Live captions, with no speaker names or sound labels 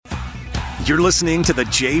You're listening to The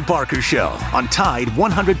Jay Barker Show on Tide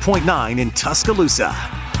 100.9 in Tuscaloosa.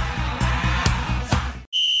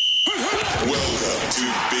 Welcome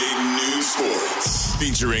to Big News Sports,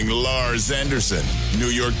 featuring Lars Anderson, New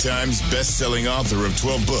York Times best-selling author of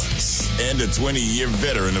 12 books and a 20-year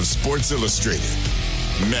veteran of Sports Illustrated.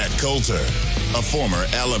 Matt Coulter, a former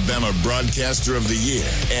Alabama Broadcaster of the Year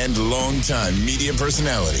and longtime media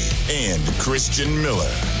personality. And Christian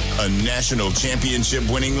Miller, a national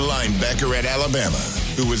championship-winning linebacker at Alabama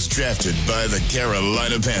who was drafted by the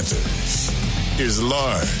Carolina Panthers. Here's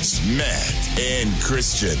Lars, Matt, and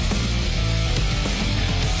Christian.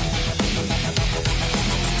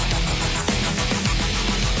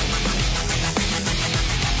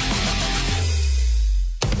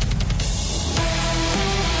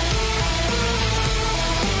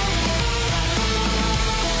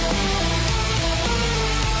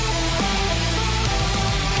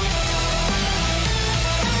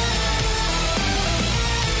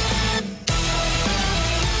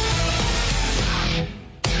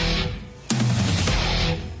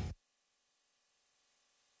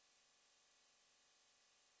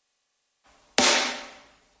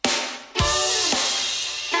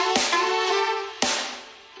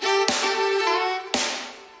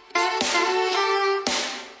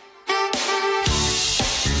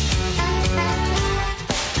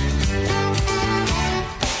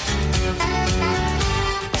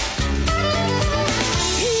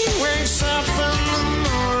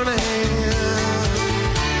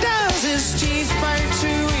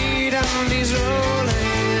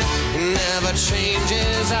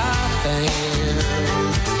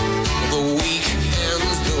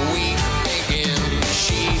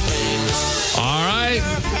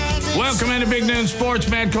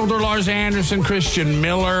 Matt Coulter, Lars Anderson, Christian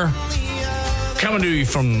Miller, coming to you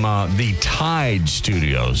from the Tide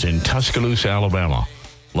Studios in Tuscaloosa, Alabama.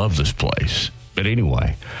 Love this place. But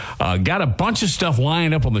anyway, got a bunch of stuff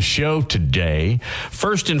lined up on the show today.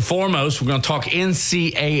 First and foremost, we're going to talk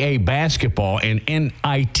NCAA basketball and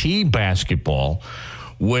NIT basketball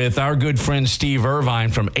with our good friend Steve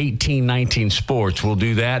Irvine from 1819 Sports. We'll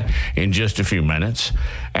do that in just a few minutes.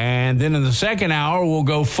 And then in the second hour, we'll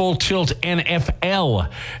go full tilt NFL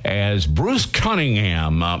as Bruce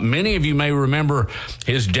Cunningham. Many of you may remember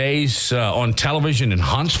his days on television in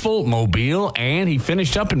Huntsville, Mobile, and he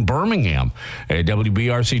finished up in Birmingham at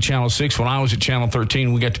WBRC Channel 6. When I was at Channel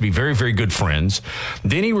 13, we got to be very, very good friends.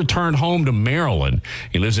 Then he returned home to Maryland.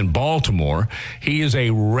 He lives in Baltimore. He is a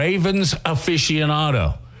Ravens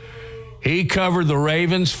aficionado. He covered the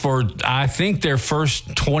Ravens for, I think, their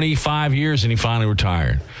first 25 years, and he finally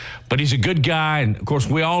retired. But he's a good guy, and, of course,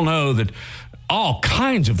 we all know that all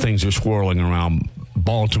kinds of things are swirling around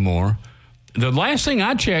Baltimore. The last thing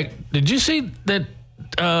I checked, did you see that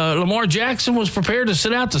Lamar Jackson was prepared to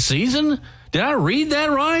sit out the season? Did I read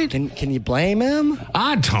that right? Can you blame him?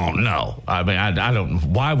 I don't know. I mean, I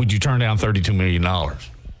don't. Why would you turn down $32 million?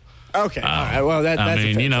 Okay. All right. Well, that's I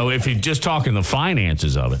mean, you know, if you're just talking the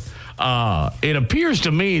finances of it. It appears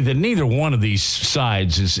to me that neither one of these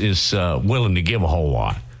sides is willing to give a whole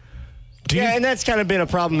lot. And that's kind of been a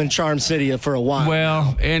problem in Charm City for a while.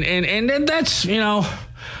 Well, and that's, you know,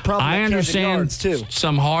 problem I understand too.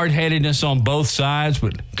 Some hard-headedness on both sides,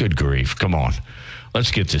 but good grief, come on. Let's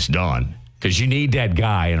get this done because you need that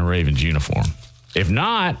guy in a Ravens uniform. If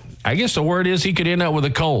not, I guess the word is he could end up with the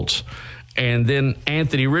Colts, and then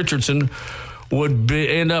Anthony Richardson would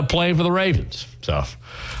end up playing for the Ravens. So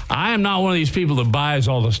I am not one of these people that buys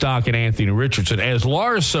all the stock in Anthony Richardson. As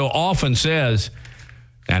Lars so often says,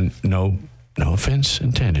 and no offense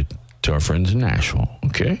intended to our friends in Nashville,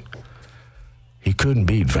 okay? He couldn't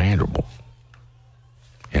beat Vanderbilt.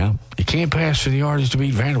 Yeah, you can't pass for the artist to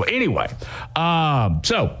beat Vanderbilt. Anyway,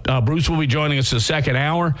 so Bruce will be joining us the second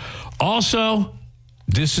hour. Also,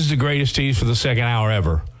 this is the greatest tease for the second hour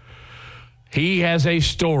ever. He has a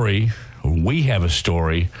story, we have a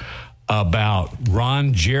story, about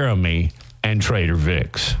Ron Jeremy and Trader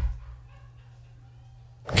Vic's.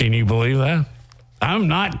 Can you believe that? I'm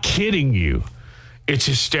not kidding you. It's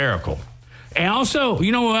hysterical. And also,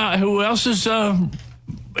 you know who else is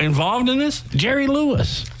involved in this? Jerry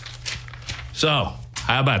Lewis. So,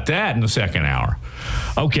 how about that in the second hour?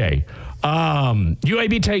 Okay.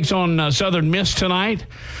 UAB takes on Southern Miss tonight.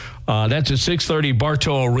 That's at 6:30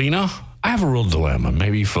 Bartow Arena. I have a real dilemma.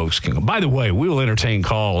 Maybe folks can go. By the way, we will entertain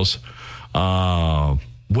calls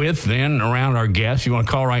with then around our guests. You want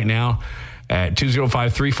to call right now at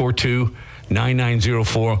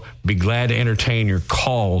 205-342-9904. Be glad to entertain your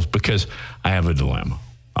calls because I have a dilemma.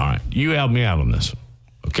 All right. You help me out on this,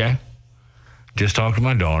 okay? Just talked to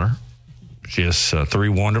my daughter. She has 3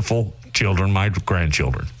 wonderful children, my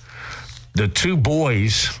grandchildren. the two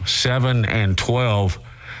boys, 7 and 12,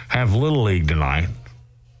 have Little League tonight.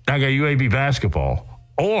 I got UAB basketball.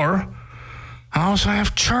 Or I also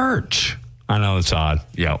have church. I know it's odd.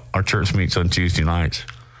 Yeah, our church meets on Tuesday nights.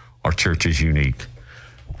 Our church is unique,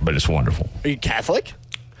 but it's wonderful. Are you Catholic?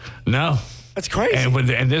 No. That's crazy.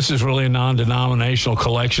 And this is really a non-denominational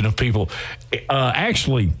collection of people.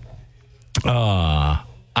 Actually,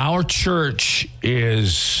 our church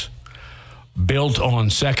is built on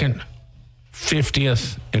 2nd,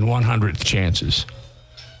 50th, and 100th chances.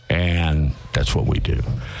 And that's what we do.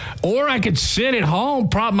 Or I could sit at home,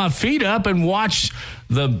 prop my feet up, and watch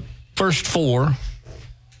the first 4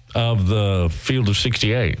 of the field of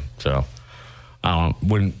 68. So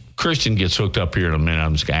when Christian gets hooked up here in a minute,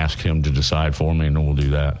 I'm just going to ask him to decide for me, and then we'll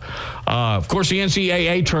do that. Of course, the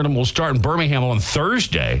NCAA tournament will start in Birmingham on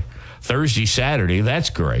Thursday, Saturday. That's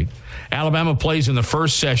great. Alabama plays in the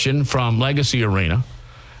first session from Legacy Arena.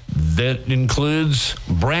 That includes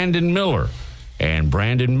Brandon Miller. And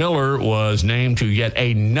Brandon Miller was named to yet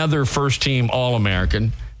another first-team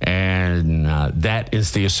All-American, and that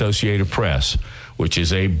is the Associated Press, which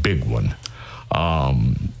is a big one.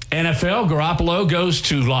 NFL, Garoppolo goes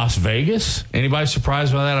to Las Vegas. Anybody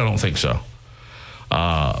surprised by that? I don't think so.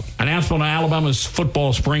 Announcement on Alabama's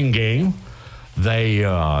football spring game.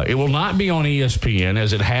 It will not be on ESPN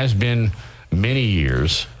as it has been many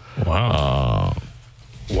years. Wow.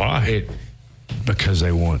 Why? Because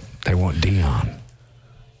they want Deion.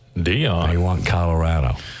 They want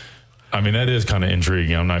Colorado. I mean, that is kind of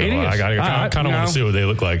intriguing. I'm not going to lie. I kind of want to see what they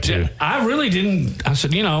look like, too. I really didn't. I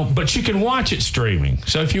said, but you can watch it streaming.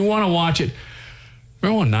 So if you want to watch it,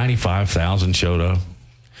 remember when 95,000 showed up?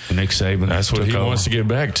 Nick Saban. That's what he wants to get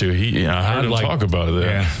back to. I heard him talk about it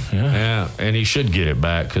there. Yeah. And he should get it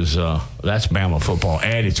back because that's Bama football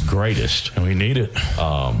at its greatest. And we need it.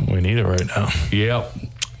 We need it right now. Yep.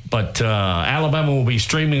 But Alabama will be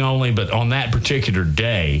streaming only, but on that particular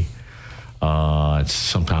day, it's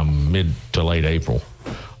sometime mid to late April,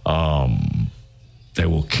 they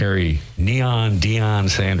will carry Neon Deion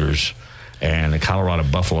Sanders and the Colorado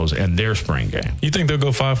Buffaloes in their spring game. You think they'll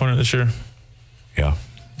go 500 this year? Yeah.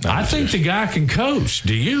 I think the guy can coach.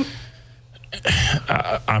 Do you?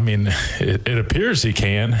 I mean, it appears he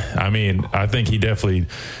can. I mean, I think he definitely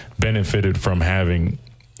benefited from having,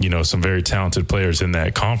 some very talented players in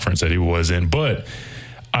that conference that he was in. But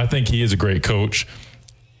I think he is a great coach.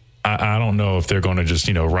 I don't know if they're going to just,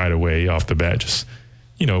 right away off the bat, just,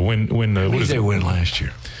 win the. What did they win last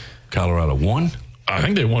year? Colorado won? I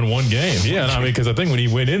think they won one game. Yeah, I mean, because I think when he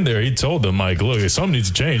went in there, he told them, like, look, something needs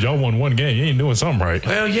to change. Y'all won one game. You ain't doing something right.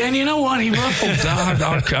 Well, yeah, and you know what? He ruffled. I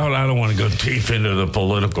don't want to go deep into the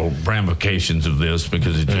political ramifications of this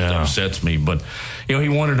because it just upsets me. But, he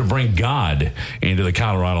wanted to bring God into the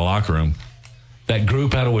Colorado locker room. That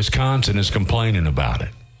group out of Wisconsin is complaining about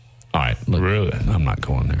it. All right. Look, really? I'm not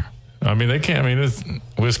going there. I mean, they can't. I mean, it's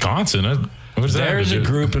Wisconsin. There's a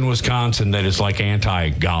group in Wisconsin that is like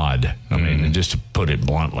anti-God. I mean, just to put it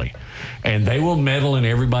bluntly. And they will meddle in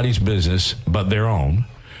everybody's business but their own.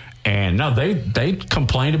 And no, they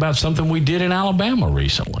complained about something we did in Alabama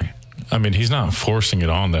recently. I mean, he's not forcing it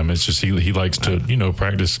on them. It's just he likes to,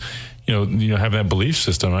 practice, have that belief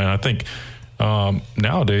system. And I think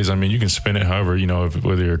nowadays, I mean, you can spin it however,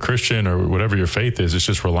 whether you're a Christian or whatever your faith is, it's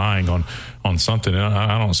just relying on something. And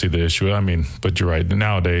I don't see the issue. I mean, but you're right.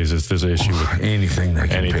 Nowadays, there's an issue with anything they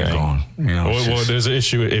can pick on. Well, there's an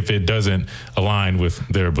issue if it doesn't align with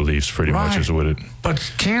their beliefs, pretty much is what it.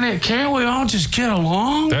 But can't we all just get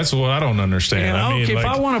along? That's what I don't understand. I mean, if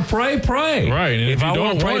I want to pray. Right. And if I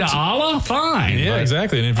want to pray to Allah, fine. Yeah,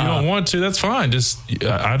 exactly. And if you don't want to, that's fine.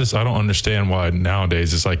 I don't understand why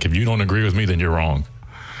nowadays it's like if you don't agree with me, then you're wrong.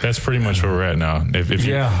 That's pretty much where we're at now. If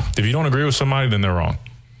you don't agree with somebody, then they're wrong.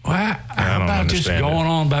 Well, how about just going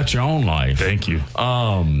on about your own life? Thank you.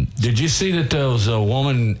 Did you see that there was a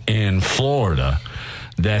woman in Florida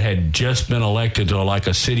that had just been elected to like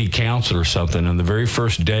a city council or something, and the very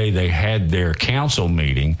first day they had their council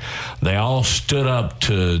meeting, they all stood up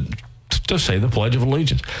to say the Pledge of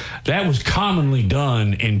Allegiance. That was commonly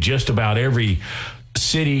done in just about every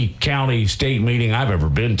city, county, state meeting I've ever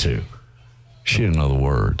been to. She didn't know the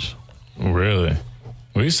words. Really?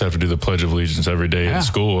 We used to have to do the Pledge of Allegiance every day in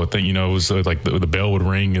school. I think, it was like the bell would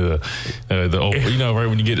ring, right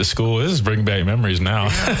when you get to school. This is bringing back memories now.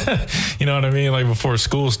 You know what I mean? Like before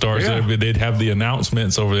school starts, they'd have the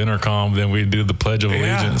announcements over the intercom. Then we'd do the Pledge of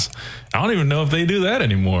Allegiance. I don't even know if they do that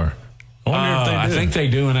anymore. I wonder if they do. I think they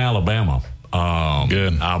do in Alabama.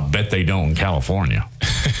 Good. I'll bet they don't in California.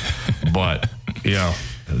 But,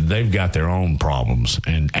 they've got their own problems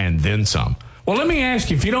and then some. Well, let me ask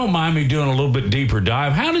you, if you don't mind me doing a little bit deeper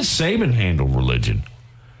dive, how does Saban handle religion?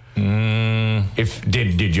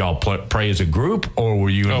 Did y'all pray as a group, or were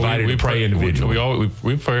you invited to pray individually?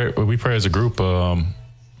 We pray as a group.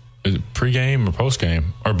 Is it pregame or postgame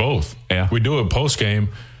or both? Yeah, we do it postgame.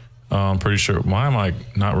 Pretty sure. Why am I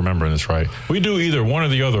not remembering this right? We do either one or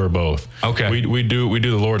the other or both. Okay. We do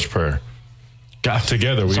the Lord's Prayer.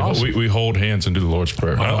 Together. We hold hands and do the Lord's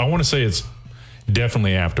Prayer. Well, I want to say it's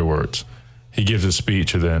definitely afterwards. He gives a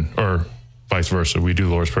speech, or vice versa. We do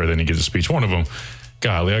the Lord's Prayer, then he gives a speech. One of them.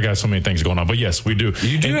 Golly, I got so many things going on, but yes, we do.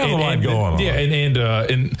 You do have a lot going on. Yeah,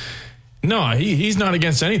 and no, he's not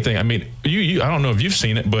against anything. I mean, I don't know if you've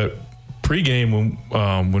seen it, but pregame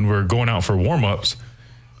when we're going out for warm-ups,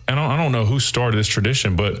 and I don't know who started this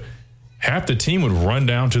tradition, but half the team would run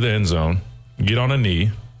down to the end zone, get on a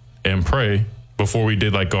knee, and pray before we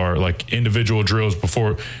did our individual drills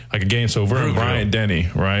before a game. So we're in Bryant-Denny,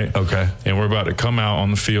 right? Okay. And we're about to come out on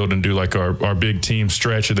the field and do our big team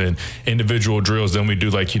stretch, and then individual drills. Then we do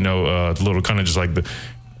the little kind of just the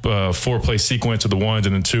 4-play sequence of the ones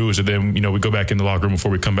and the twos, and then we go back in the locker room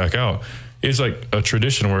before we come back out. It's like a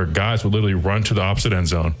tradition where guys would literally run to the opposite end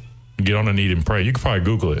zone, get on a knee and pray. You could probably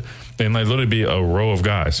Google it. And literally be a row of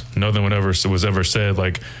guys. Nothing was ever said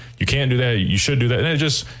you can't do that, you should do that. And it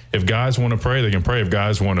just, if guys want to pray, they can pray. If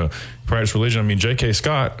guys want to practice religion, I mean, J.K.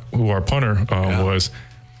 Scott, who our punter was,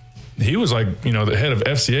 he was the head of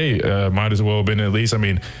FCA, might as well have been at least. I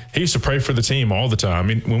mean, he used to pray for the team all the time. I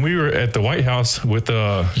mean, when we were at the White House with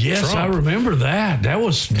yes, Trump, I remember that. That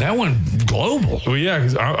went global. Well, yeah,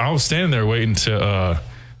 because I was standing there waiting to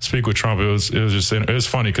speak with Trump. It was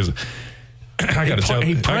funny because I got to tell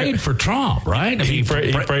he prayed for Trump, right? I mean, he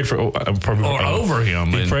prayed for over him.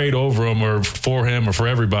 He prayed over him or for him or for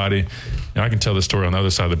everybody. And I can tell the story on the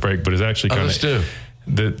other side of the break, but it's actually kind of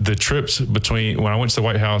the trips between when I went to the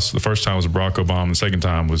White House. The first time was Barack Obama. The second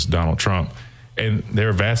time was Donald Trump. And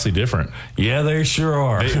they're vastly different. Yeah, they sure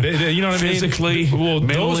are. They, you know what I mean? Physically, well,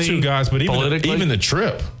 mentally, those two guys, but even the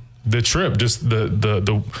trip, just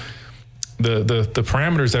the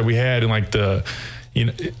parameters that we had and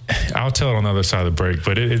I'll tell it on the other side of the break,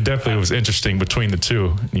 but it definitely was interesting between the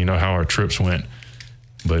two, how our trips went.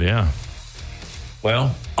 But yeah.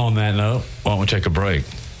 Well, on that note, why don't we take a break?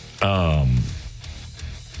 Coming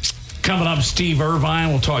up, Steve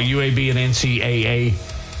Irvine. We'll talk UAB and NCAA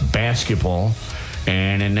basketball.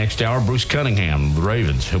 And in next hour, Bruce Cunningham, the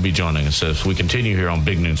Ravens. He'll be joining us as we continue here on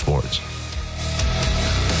Big Noon Sports.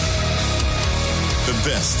 The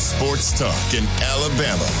best sports talk in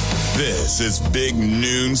Alabama. This is Big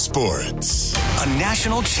Noon Sports. A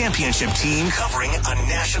national championship team covering a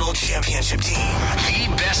national championship team. The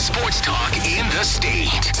best sports talk in the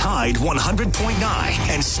state. Tide 100.9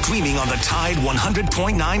 and streaming on the Tide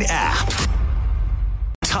 100.9 app.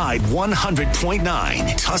 Tide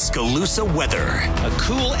 100.9 Tuscaloosa weather. A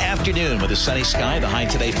cool afternoon with a sunny sky. The high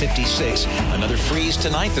today 56. Another freeze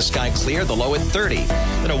tonight. The sky clear. The low at 30.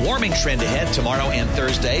 Then a warming trend ahead tomorrow and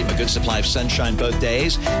Thursday. A good supply of sunshine both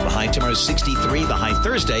days. The high tomorrow 63. The high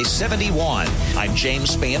Thursday 71. I'm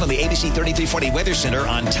James Spann on the ABC 3340 Weather Center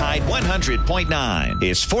on Tide 100.9.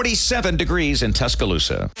 It's 47 degrees in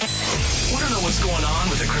Tuscaloosa. Want to know what's going on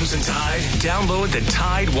with the Crimson Tide? Download the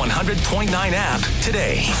Tide 100.9 app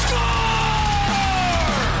today.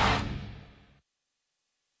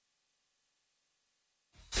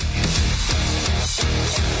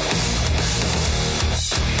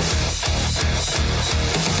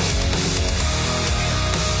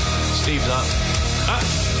 Steve's up.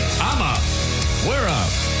 I'm up. We're up.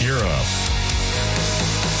 You're up.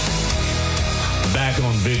 Back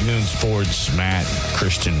on Big Noon Sports, Matt,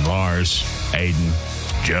 Christian, Lars, Aiden,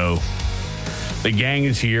 Joe. The gang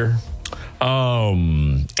is here.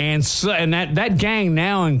 And that gang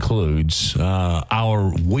now includes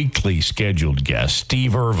our weekly scheduled guest,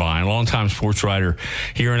 Steve Irvine, longtime sports writer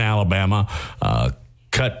here in Alabama.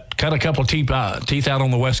 Cut a couple of teeth out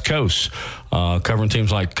on the West Coast, covering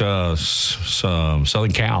teams like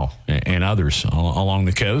Southern Cal and others along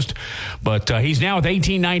the coast. But he's now with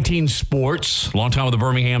 1819 Sports, long time with the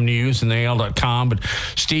Birmingham News and the AL.com. But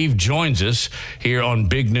Steve joins us here on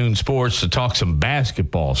Big Noon Sports to talk some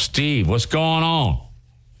basketball. Steve, what's going on?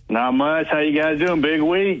 Not much. How you guys doing? Big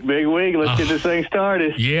week. Let's get this thing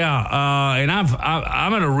started. Yeah, and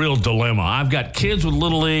I'm in a real dilemma. I've got kids with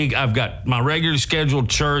Little League. I've got my regular scheduled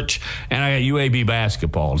church, and I got UAB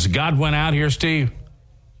basketball. Does God win out here, Steve?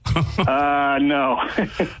 No.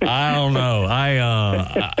 I don't know.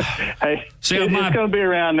 Hey, it's going to be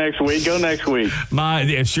around next week. Go next week.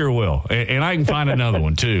 It sure will. And I can find another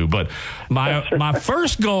one, too. But my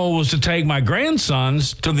first goal was to take my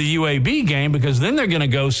grandsons to the UAB game because then they're going to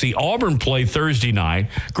go see Auburn play Thursday night.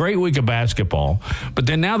 Great week of basketball. But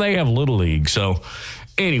then now they have Little League. So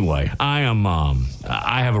anyway, I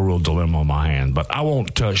have a real dilemma on my hand, but I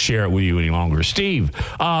won't share it with you any longer. Steve,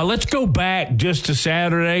 let's go back just to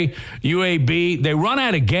Saturday. UAB, they run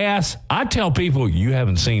out of gas. I tell people you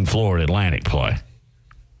haven't seen Florida Atlantic play.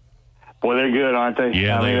 Well, they're good, aren't they?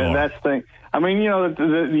 Yeah, they are. That's the thing. I mean,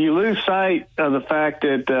 you lose sight of the fact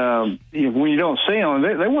that when you don't see them,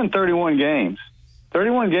 they won 31 games.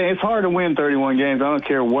 31 games. It's hard to win 31 games. I don't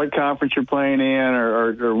care what conference you're playing in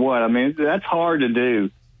or what. I mean, that's hard to do.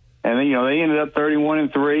 And then, they ended up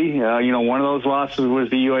 31-3. One of those losses was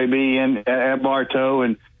the UAB at Bartow,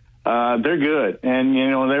 and they're good. And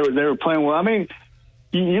they were playing well. I mean,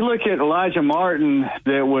 you look at Elijah Martin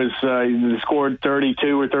that was scored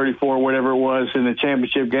 32 or 34, whatever it was in the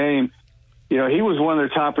championship game. He was one of their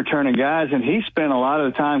top returning guys, and he spent a lot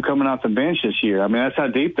of the time coming off the bench this year. I mean, that's how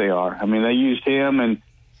deep they are. I mean, they used him and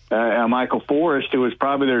Michael Forrest, who was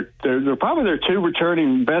probably their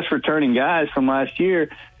two best returning guys from last year.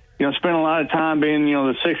 Spent a lot of time being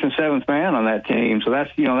the 6th and 7th man on that team. So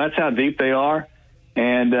that's how deep they are.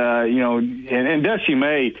 And and Dusty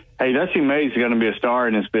May, Dusty May's going to be a star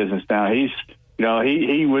in this business now. He's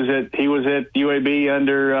he was at UAB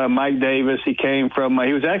under Mike Davis. He came from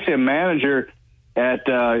he was actually a manager at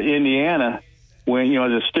Indiana when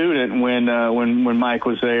as a student when Mike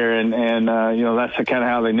was there, and that's kind of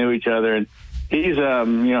how they knew each other. And he's he's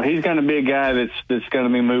going to be a guy that's going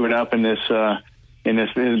to be moving up in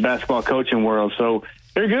this basketball coaching world. So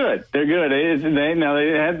they're good. They're good. They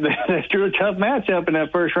drew a tough matchup in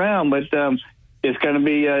that first round, but it's going to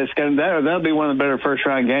be that'll be one of the better first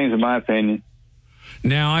round games in my opinion.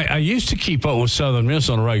 Now, I used to keep up with Southern Miss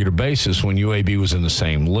on a regular basis when UAB was in the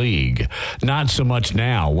same league. Not so much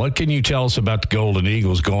now. What can you tell us about the Golden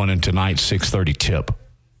Eagles going into tonight's 6:30 tip?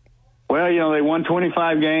 Well, they won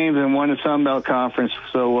 25 games and won the Sun Belt Conference.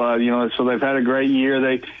 So, so they've had a great year.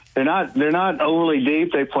 They're not overly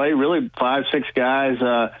deep. They play really 5-6 guys.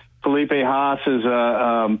 Felipe Haas is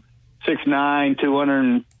a 6'9",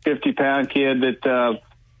 250-pound kid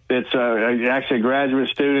that's actually a graduate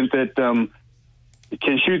student that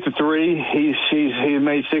can shoot the three. He's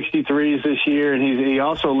made 63s this year, and he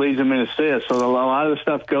also leads them in assists. So a lot of the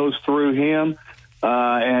stuff goes through him.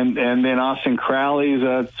 And then Austin Crowley's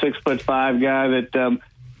a 6'5" guy that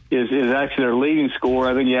is actually their leading scorer.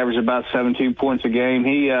 I think he averages about 17 points a game.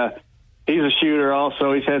 He's a shooter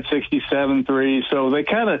also. He's had 67 threes. So they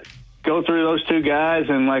kind of go through those two guys,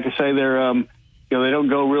 and like I say, they're they don't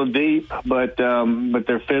go real deep, but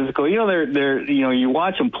they're physical. They're you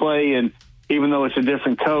watch them play, and even though it's a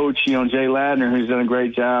different coach, Jay Ladner, who's done a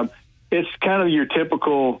great job, it's kind of your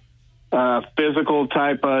typical physical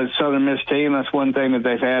type of Southern Miss team. That's one thing that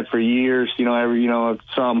they've had for years. I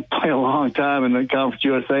saw them play a long time in the Conference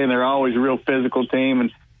USA, and they're always a real physical team,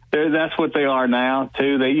 and that's what they are now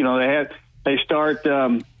too. They start.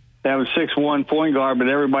 They have a 6'1" point guard, but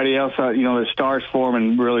everybody else, that starts for them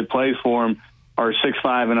and really plays for them are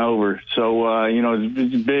 6'5" and over. So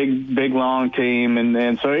it's a big long team,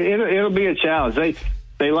 and so it'll be a challenge.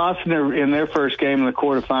 They lost in their first game in the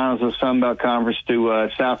quarterfinals of the Sun Belt Conference to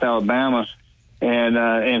South Alabama, and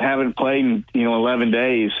haven't played in 11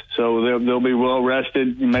 days. So they'll be well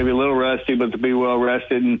rested, maybe a little rusty, but they'll be well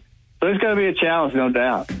rested. And so it's going to be a challenge, no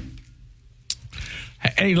doubt.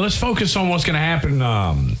 Hey, let's focus on what's going to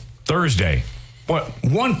happen Thursday.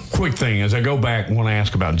 One quick thing as I go back, I want to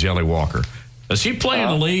ask about Jelly Walker. Does he play in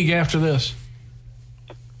the league after this?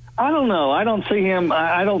 I don't know. I don't see him.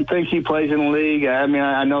 I don't think he plays in the league. I mean,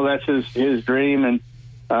 I know that's his dream, and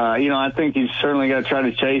I think he's certainly got to try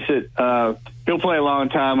to chase it. He'll play a long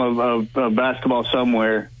time of basketball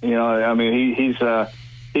somewhere. I mean, he's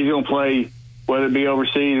going to play, whether it be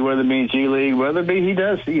overseas, whether it be in G League, whether it be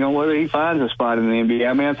whether he finds a spot in the NBA.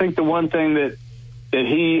 I mean, I think the one thing that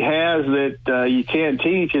he has that you can't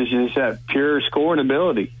teach is just that pure scoring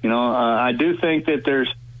ability. I do think that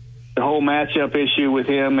there's the whole matchup issue with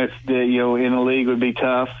him in the league would be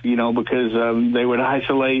tough, because they would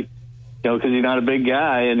isolate, because he's not a big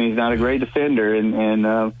guy and he's not a great defender, and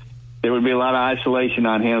there would be a lot of isolation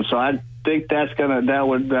on him. So I think that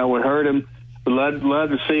would hurt him. Would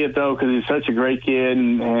love to see it though, because he's such a great kid,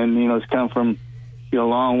 and he's come from a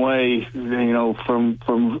long way, from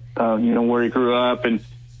where he grew up, and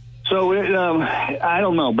so I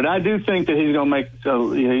don't know, but I do think that he's going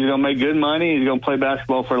to make good money. He's going to play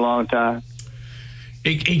basketball for a long time.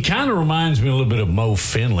 He kind of reminds me a little bit of Mo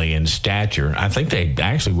Finley in stature. I think they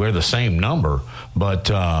actually wear the same number. But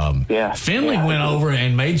Finley went over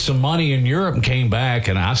and made some money in Europe and came back,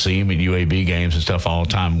 and I see him at UAB games and stuff all the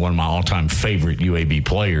time. One of my all-time favorite UAB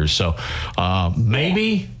players. So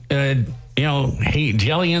maybe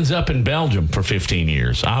Jelly ends up in Belgium for 15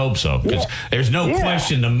 years. I hope so, because there's no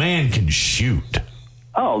question the man can shoot.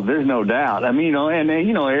 Oh, there's no doubt. I mean,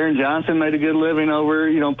 Aaron Johnson made a good living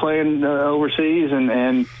over, playing overseas,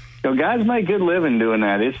 and guys make good living doing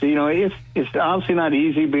that. It's obviously not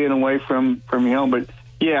easy being away from home, but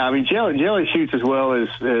yeah, I mean, Jelly shoots as well as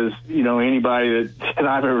anybody that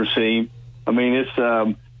I've ever seen. I mean, it's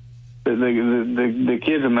the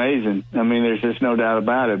kid's amazing. I mean, there's just no doubt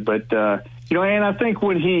about it. But and I think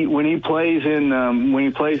when he plays in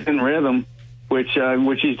rhythm, which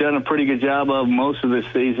he's done a pretty good job of most of this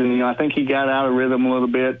season. I think he got out of rhythm a little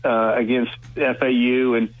bit against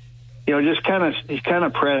FAU, and he's kind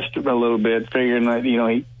of pressed a little bit, figuring that he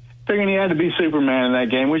had to be Superman in that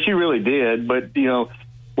game, which he really did. But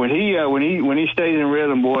when he stays in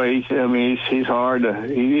rhythm, boy, he's hard to.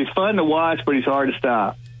 He's fun to watch, but he's hard to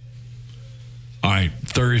stop. All right,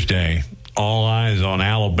 Thursday, all eyes on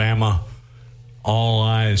Alabama, all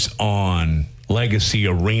eyes on Legacy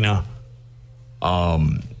Arena. Do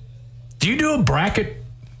you do a bracket?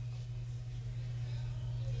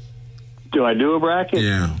 Do I do a bracket?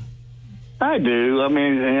 Yeah, I do. I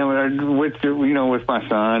mean, with my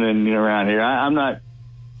son and around here, I'm not.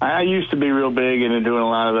 I used to be real big into doing a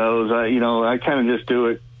lot of those. I kind of just do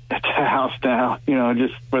it at the house now.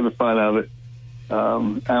 Just for the fun of it. I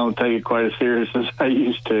don't take it quite as serious as I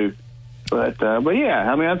used to. But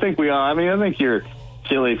yeah, I mean, I think we are. I mean, I think you're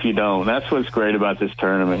silly if you don't. That's what's great about this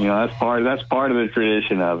tournament. That's part of the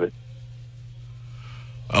tradition of it.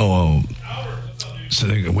 So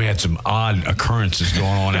we had some odd occurrences going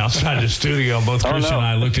on outside the studio. Both Chris and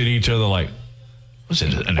I looked at each other like, was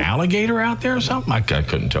it an alligator out there or something? I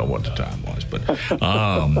couldn't tell what the time was. But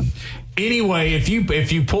anyway, if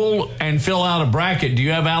you pull and fill out a bracket, do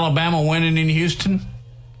you have Alabama winning in Houston?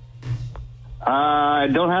 I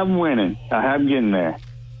don't have them winning. I have them getting there.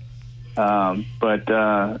 But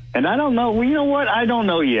and I don't know. Well, you know what? I don't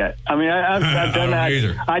know yet. I mean, I've done that.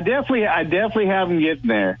 Either. I definitely have them getting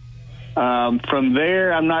there. From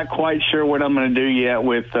there, I'm not quite sure what I'm going to do yet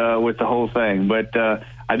with the whole thing. But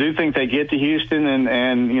I do think they get to Houston,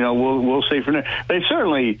 and we'll see from there. They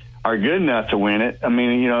certainly are good enough to win it. I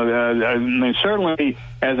mean, certainly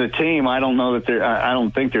as a team, I don't know that I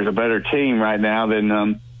don't think there's a better team right now than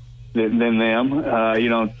them.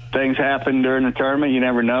 Things happen during the tournament. You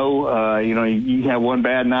never know. You have one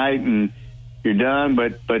bad night and you're done.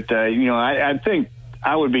 But I think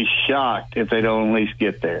I would be shocked if they don't at least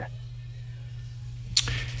get there.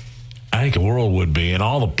 I think the world would be, and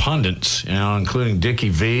all the pundits, including Dickie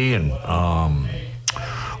V and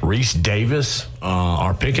Reese Davis,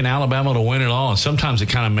 are picking Alabama to win it all. And sometimes it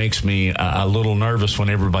kind of makes me a little nervous when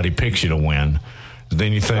everybody picks you to win.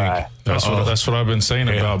 Then you think that's what I've been saying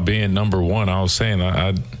about being number one. I was saying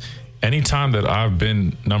anytime that I've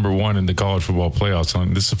been number one in the college football playoffs,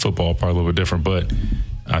 this is football, probably a little bit different, but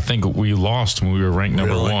I think we lost when we were ranked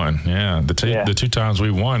number one. Yeah, the two times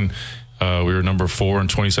we won, we were number 4 in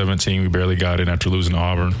 2017. We barely got in after losing to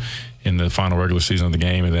Auburn in the final regular season of the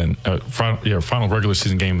game, and then final regular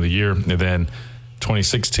season game of the year, and then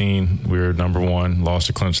 2016 we were number 1, lost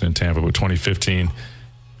to Clemson in Tampa, but 2015.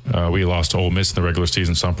 We lost to Ole Miss in the regular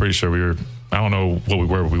season, so I'm pretty sure I don't know what we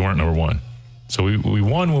were, but we weren't number 1. So we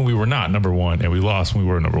won when we were not number 1, and we lost when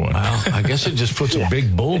we were number 1. Well, I guess it just puts a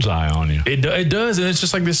big bullseye on you. It does, and it's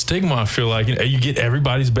just like this stigma. I feel like you get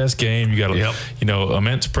everybody's best game. You got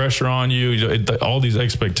immense pressure on you. All these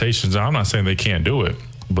expectations. I'm not saying they can't do it,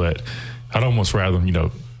 but I'd almost rather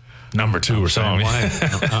them, number 2 or something.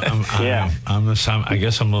 I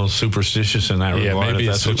guess I'm a little superstitious in that regard. Yeah, maybe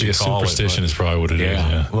that's what you call superstition is probably what it is.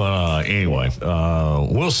 Yeah. Well, anyway,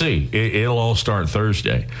 we'll see. It'll all start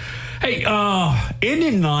Thursday. Hey, isn't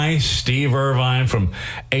it nice, Steve Irvine from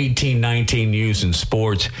 1819 News and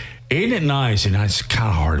Sports? Isn't it nice, and it's kind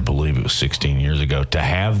of hard to believe it was 16 years ago, to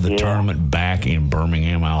have the tournament back in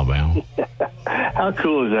Birmingham, Alabama? How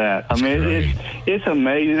cool is that? I mean, it's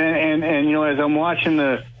amazing. And as I'm watching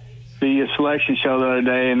the selection show the other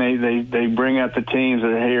day, and they bring up the teams that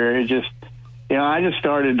are here, it just, I just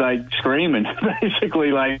started like screaming,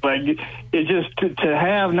 basically, like it just to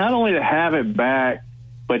have, not only to have it back,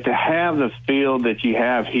 but to have the field that you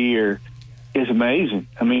have here is amazing.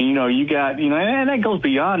 I mean, you got, and that goes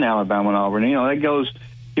beyond Alabama and Auburn. That goes,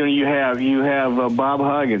 you have Bob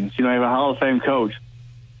Huggins, you have a Hall of Fame coach.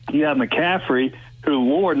 You have McCaffrey, who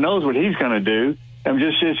Lord knows what he's going to do.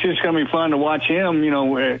 it's just going to be fun to watch him. You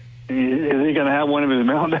know, is he going to have one of his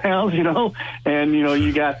meltdowns? You know, and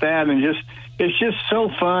you got that, and it's just so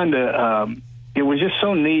fun to. It was just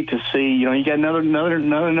so neat to see. You know, you got another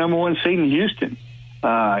number one seed in Houston.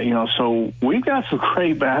 So we've got some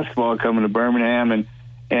great basketball coming to Birmingham, and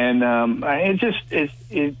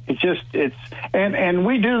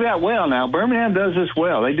we do that well now. Birmingham does this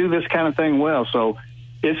well. They do this kind of thing well. So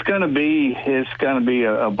it's going to be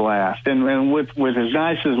a blast. And with as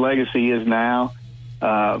nice as Legacy is now,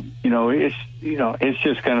 it's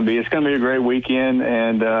just going to be a great weekend.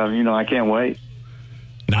 And I can't wait.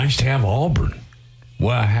 Nice to have Auburn.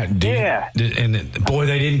 Well, and boy,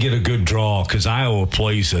 they didn't get a good draw because Iowa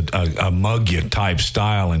plays a mug you type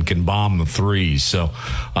style and can bomb the threes. So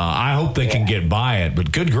I hope they can get by it.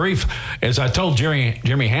 But good grief, as I told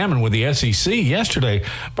Jeremy Hammond with the SEC yesterday,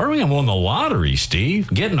 Birmingham won the lottery, Steve.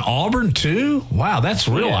 Getting Auburn too? Wow, that's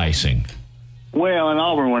real icing. Well, and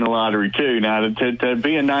Auburn won the lottery too. Now to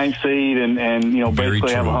be a 9th seed and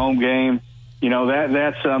basically have a home game,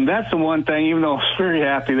 that's the one thing. Even though I was very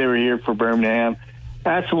happy they were here for Birmingham.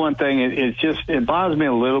 That's the one thing. It bothers me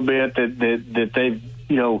a little bit that they've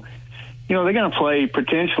they're going to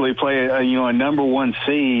potentially play a number one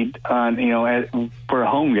seed on for a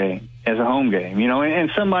home game as a home game. And I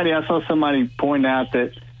saw somebody point out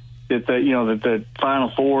that the Final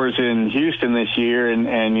Four is in Houston this year, and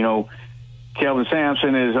Kelvin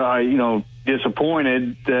Sampson is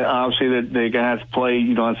disappointed that obviously that they're going to have to play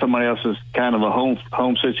on somebody else's kind of a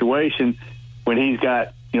home situation when he's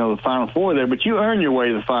got the Final Four there, but you earn your way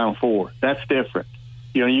to the Final Four. That's different.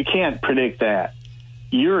 You can't predict that.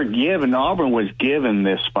 Auburn was given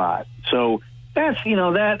this spot. So that's,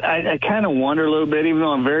 that I kind of wonder a little bit, even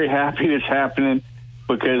though I'm very happy it's happening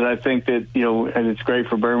because I think that, and it's great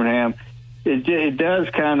for Birmingham. It does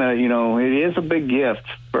kind of, it is a big gift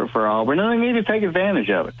for Auburn, and they need to take advantage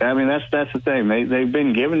of it. I mean, that's the thing. They've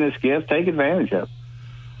been given this gift. Take advantage of it.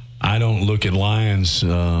 I don't look at Lions,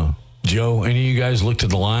 Joe, any of you guys looked at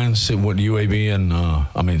the lines, see what UAB and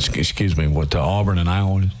what Auburn and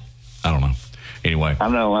Iowa is? I don't know. Anyway,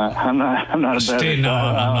 I'm not a better. No,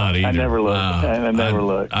 I'm not either. I never look. I never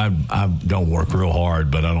look. I don't work real hard,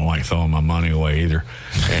 but I don't like throwing my money away either.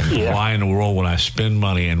 And why in the world would I spend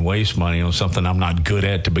money and waste money on something I'm not good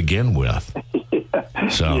at to begin with?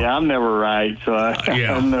 So I'm never right. So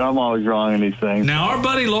I'm always wrong in these things. Now our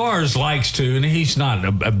buddy Lars likes to, and he's not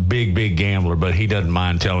a big gambler, but he doesn't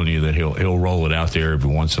mind telling you that he'll roll it out there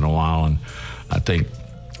every once in a while. And I think,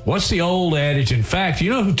 what's the old adage? In fact, you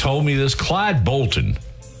know who told me this? Clyde Bolton.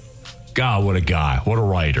 God, what a guy! What a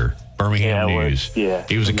writer. Birmingham News.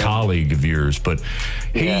 He was a colleague of yours, but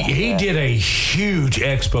he did a huge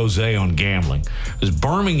expose on gambling. Because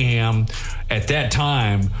Birmingham at that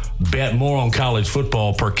time bet more on college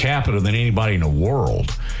football per capita than anybody in the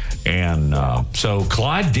world. And so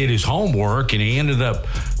Clyde did his homework, and he ended up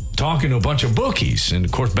talking to a bunch of bookies. And,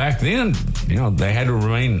 of course, back then, they had to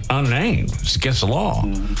remain unnamed. It's against the law.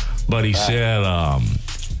 Mm-hmm. But he said,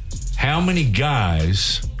 how many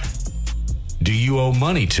guys do you owe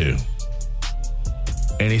money to?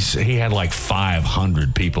 And he had like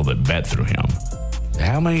 500 people that bet through him.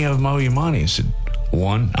 How many of them owe you money? He said,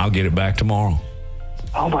 1. I'll get it back tomorrow.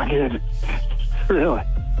 Oh, my goodness. Really?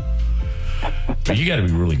 But you got to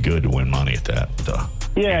be really good to win money at that.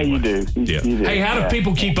 Anyway. You do. You do. Hey, how do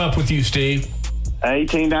people keep up with you, Steve?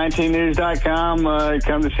 1819news.com.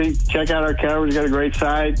 Come to check out our coverage. We've got a great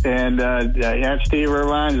site. And at Steve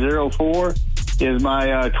Irvine 04 is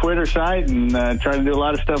my Twitter site, and try to do a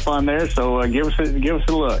lot of stuff on there. So give us a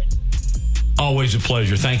look. Always a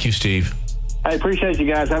pleasure. Thank you, Steve. I appreciate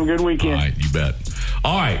you guys. Have a good weekend. All right, you bet.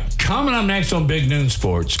 All right, coming up next on Big Noon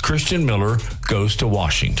Sports, Christian Miller goes to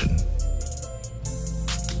Washington.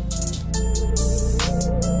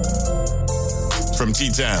 From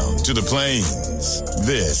T-Town to the Plains,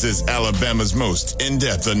 this is Alabama's most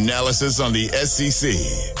in-depth analysis on the SEC.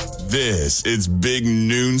 This is Big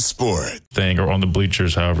Noon Sport. Thing, or on the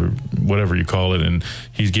bleachers, whatever you call it, and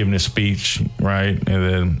he's giving his speech, right? And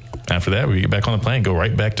then after that, we get back on the plane, go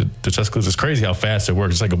right back to Tuscaloosa. It's crazy how fast it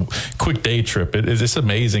works. It's like a quick day trip. It's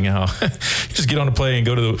amazing how you just get on the plane,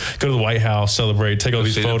 go to the White House, celebrate, take all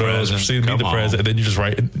these photos, meet the president, and then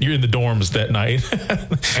you're in the dorms that night,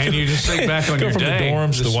 and you just think back on your day. Go from the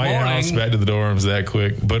dorms to the White House, back to the dorms that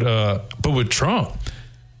quick. But with Trump,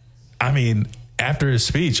 I mean, after his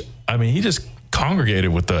speech, he just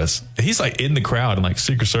congregated with us. He's like in the crowd, and like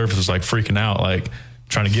Secret Service was like freaking out, like,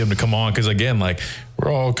 trying to get him to come on. Because again, like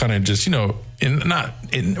we're all kind of just, we're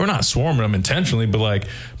not swarming them intentionally, but like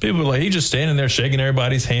people are like, he's just standing there shaking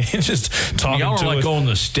everybody's hand, just talking Y'all to are like us. on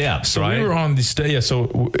the steps, So right? we were on the stage. Yeah, so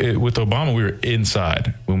with Obama, we were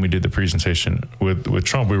inside when we did the presentation. With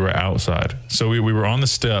Trump, we were outside. So we were on the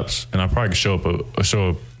steps, and I probably could show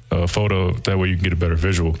a photo. That way you can get a better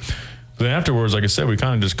visual. But then afterwards, like I said, we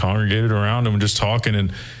kind of just congregated around him and just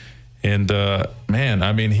talking and man,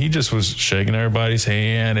 I mean, he just was shaking everybody's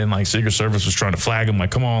hand, and like Secret Service was trying to flag him, like,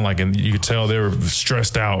 come on, like, and you could tell they were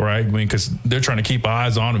stressed out, right? I mean, because they're trying to keep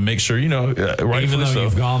eyes on and make sure, right. Even though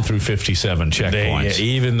you've gone through 57 checkpoints,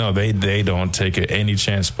 even though they don't take any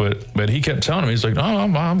chance, but he kept telling him, he's like, no,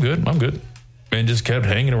 I'm good, and just kept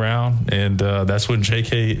hanging around, and that's when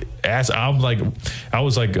JK asked. I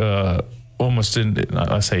was almost in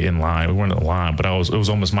line. We weren't in line, but it was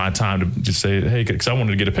almost my time to just say, hey, because I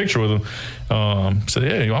wanted to get a picture with him. Said,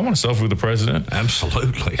 hey, I want a selfie with the president.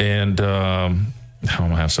 Absolutely. And I'm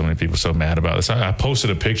gonna have so many people so mad about this. I posted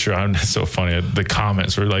a picture. It's so funny. The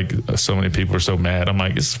comments were like, so many people are so mad. I'm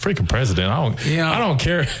like, it's the freaking president. I don't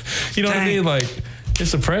care. You know what I mean? Like,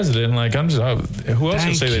 it's the president. Like, who else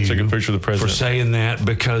would say they took a picture of the president? For saying that,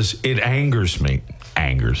 because it angers me.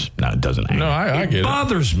 No, it doesn't anger. No, I get it. It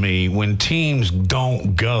bothers me when teams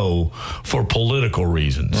don't go for political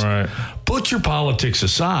reasons. Right. Put your politics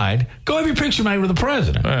aside. Go have your picture made with the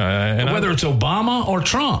president. Whether it's Obama or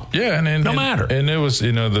Trump. Yeah. No matter. And it was,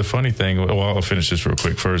 the funny thing, I'll finish this real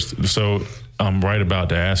quick first. So I'm right about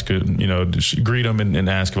to ask it, greet him and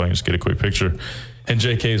ask if I can just get a quick picture. And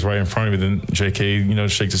JK is right in front of me. Then JK,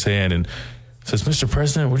 shakes his hand and says, Mr.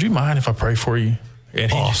 President, would you mind if I pray for you?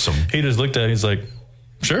 And awesome. He just looked at it. He's like,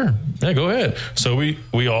 sure. Yeah, go ahead. So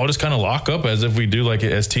we all just kind of lock up as if we do, like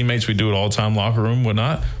as teammates, we do it all the time, locker room,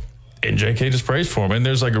 whatnot. And JK just prays for him. And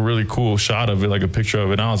there's like a really cool shot of it, like a picture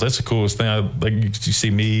of it. And that's the coolest thing. You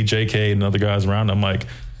see me, JK, and other guys around. I'm like,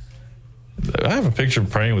 I have a picture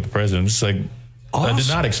of praying with the president. It's like, awesome. I did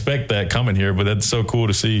not expect that coming here, but that's so cool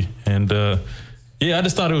to see. And I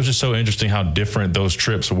just thought it was just so interesting how different those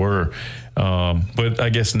trips were. But I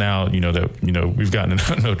guess now, that, we've gotten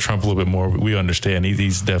to know Trump a little bit more, we understand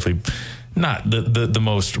he's definitely not the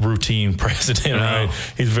most routine president, right?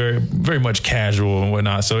 He's very, very much casual and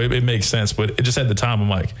whatnot. So it makes sense. But it just at the time, I'm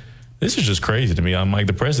like, this is just crazy to me. I'm like,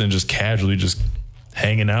 the president just casually just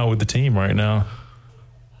hanging out with the team right now.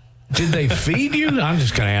 Did they feed you? I'm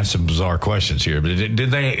just going to ask some bizarre questions here. But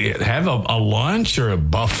did they have a lunch or a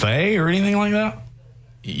buffet or anything like that?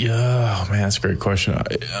 Yeah, man, that's a great question.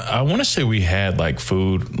 I want to say we had like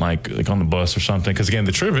food, like on the bus or something. Because again,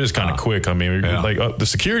 the trip is kind of quick. I mean, the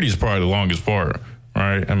security is probably the longest part,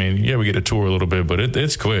 right? I mean, we get a tour a little bit, but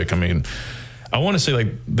it's quick. I mean, I want to say like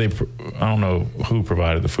I don't know who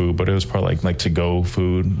provided the food, but it was probably like to go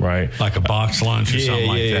food, right? Like a box lunch or something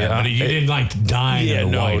like that. But you didn't like dine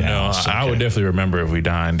in the White House. I would definitely remember if we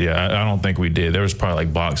dined. Yeah, I don't think we did. There was probably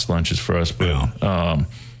like box lunches for us, but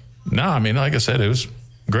no, I mean, like I said, it was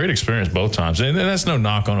great experience both times, and that's no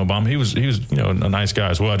knock on Obama. He was a nice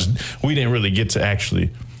guy as well. We didn't really get to actually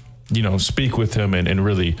speak with him and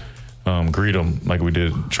really greet him like we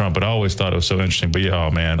did Trump. But I always thought it was so interesting. But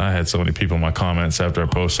oh man, I had so many people in my comments after I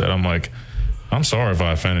posted that. I'm like, I'm sorry if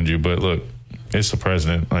I offended you, but look, it's the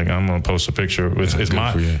president. Like, I'm gonna post a picture.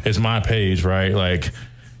 It's my page, right? Like,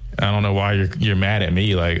 I don't know why you're mad at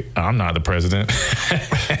me. Like, I'm not the president.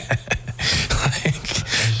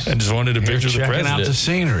 I just wanted a picture of the president. Checking out the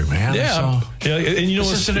scenery, man. Yeah. And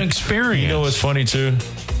this is an experience. You know what's funny too?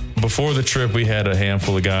 Before the trip, we had a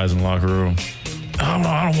handful of guys in the locker room.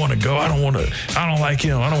 I don't want to go. I don't like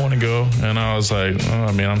him. I don't want to go. And I was like,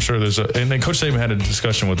 I'm sure there's and then Coach Saban had a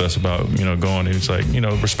discussion with us about, going. He's like,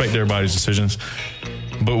 respect everybody's decisions.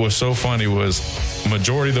 But what's so funny was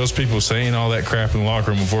majority of those people saying all that crap in the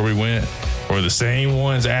locker room before we went were the same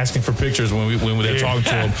ones asking for pictures when they're talking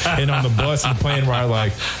to him and on the bus and the plane ride,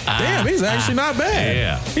 like, damn, he's actually not bad.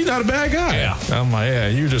 Yeah. He's not a bad guy. Yeah. I'm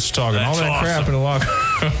like, you're just talking all that crap in the locker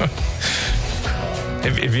room.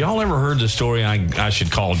 If y'all ever heard the story, I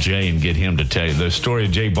should call Jay and get him to tell you the story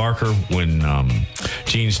of Jay Barker when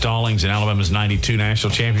Gene Stallings and Alabama's 92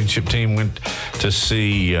 national championship team went to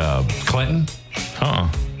see Clinton.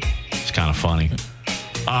 It's kind of funny.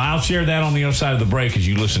 I'll share that on the other side of the break as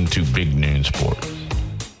you listen to Big Noon Sports.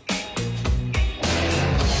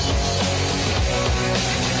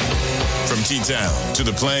 From T-Town to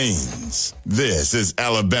the Plains, this is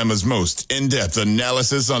Alabama's most in-depth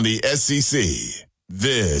analysis on the SEC.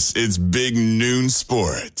 This is Big Noon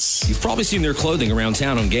Sports. You've probably seen their clothing around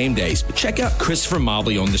town on game days, but check out Christopher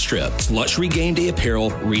Mobley on the Strip. It's luxury game day apparel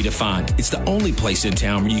redefined. It's the only place in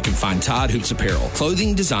town where you can find Todd Hoops apparel.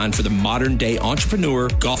 Clothing designed for the modern day entrepreneur,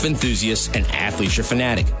 golf enthusiast, and athleisure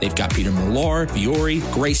fanatic. They've got Peter Millar, Fiore,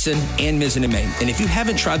 Grayson, and Mizzen & Main. And if you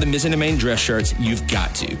haven't tried the Mizzen & Main dress shirts, you've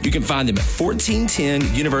got to. You can find them at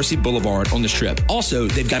 1410 University Boulevard on the Strip. Also,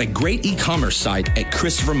 they've got a great e-commerce site at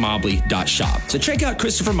ChristopherMobley.shop. So check out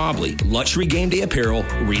Christopher Mobley, luxury game day apparel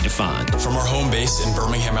redefined. From our home base in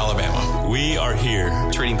Birmingham, Alabama, we are here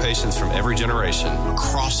treating patients from every generation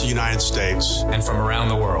across the United States and from around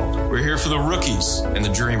the world. We're here for the rookies and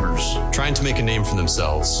the dreamers trying to make a name for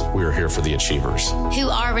themselves. We are here for the achievers who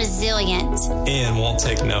are resilient and won't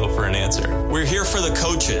take no for an answer. We're here for the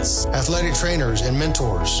coaches, athletic trainers, and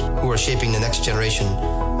mentors who are shaping the next generation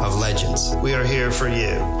of legends. We are here for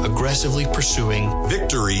you, aggressively pursuing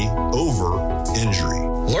victory over injury.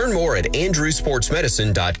 Learn more at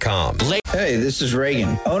andrewsportsmedicine.com. Hey, this is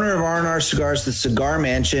Reagan, owner of R&R Cigars, the Cigar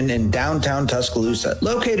Mansion in downtown Tuscaloosa,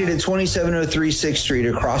 located at 2703 6th Street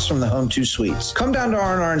across from the Home 2 Suites. Come down to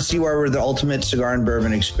R&R and see why we're the ultimate cigar and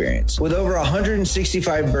bourbon experience. With over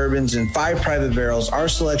 165 bourbons and 5 private barrels, our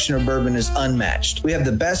selection of bourbon is unmatched. We have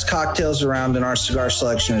the best cocktails around and our cigar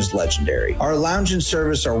selection is legendary. Our lounge and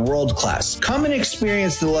service are world-class. Come and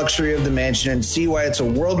experience the luxury of the mansion and see why it's a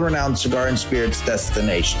world-renowned cigar and spirits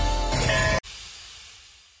destination.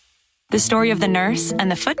 The story of the nurse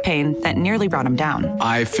and the foot pain that nearly brought him down.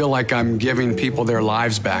 I feel like I'm giving people their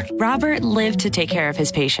lives back. Robert lived to take care of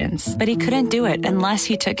his patients, but he couldn't do it unless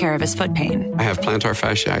he took care of his foot pain. I have plantar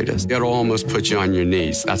fasciitis. It'll almost put you on your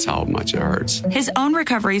knees. That's how much it hurts. His own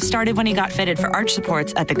recovery started when he got fitted for arch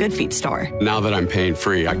supports at the Good Feet store. Now that I'm pain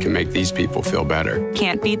free, I can make these people feel better.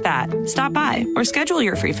 Can't beat that. Stop by or schedule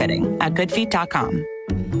your free fitting at goodfeet.com.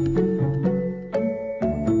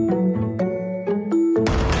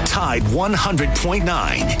 Tide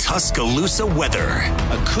 100.9 Tuscaloosa weather.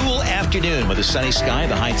 A cool afternoon with a sunny sky.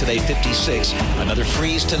 The high today 56. Another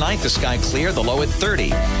freeze tonight. The sky clear. The low at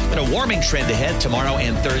 30. And a warming trend ahead tomorrow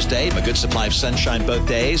and Thursday. A good supply of sunshine both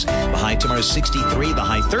days. The high tomorrow 63. The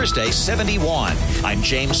high Thursday 71. I'm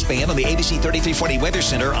James Spann on the ABC 3340 Weather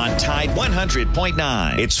Center on Tide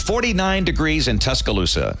 100.9. It's 49 degrees in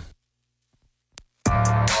Tuscaloosa.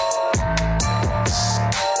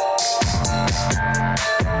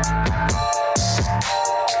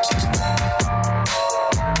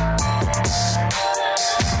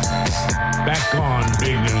 Back on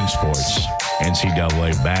Big Noon Sports,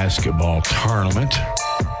 NCAA basketball tournament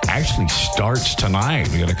actually starts tonight.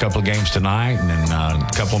 We got a couple of games tonight and then a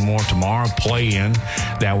couple more tomorrow. Play-in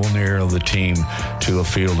that will narrow the team to a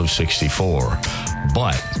field of 64.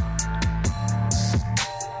 But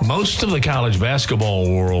most of the college basketball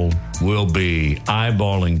world will be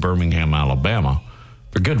eyeballing Birmingham, Alabama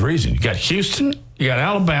for good reason. You got Houston, you got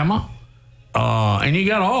Alabama, and you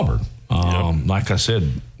got Auburn. Like I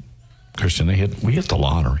said, Christian, we hit the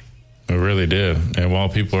lottery. We really did. And while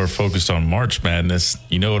people are focused on March Madness,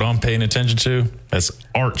 you know what I'm paying attention to? That's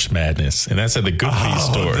Arch Madness. And that's at the Good Feet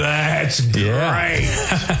store. That's great.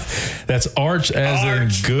 That's Arch as in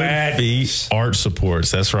Good Feet Arch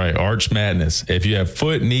Supports. That's right. Arch Madness. If you have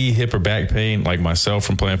foot, knee, hip, or back pain, like myself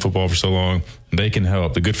from playing football for so long, they can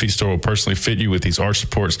help. The Good Feet store will personally fit you with these arch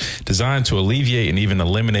supports designed to alleviate and even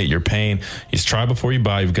eliminate your pain. You just try before you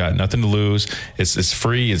buy. You've got nothing to lose. It's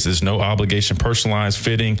free. There's no obligation, personalized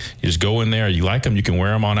fitting. You just go in there. You like them, you can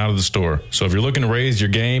wear them on out of the store. So if you're looking to raise your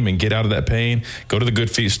game and get out of that pain, go to the Good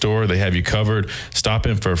Feet store. They have you covered. Stop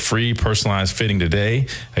in for a free personalized fitting today.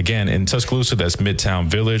 Again, in Tuscaloosa, that's Midtown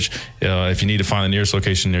Village. If you need to find the nearest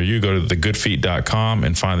location near you, go to thegoodfeet.com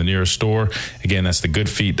and find the nearest store. Again, that's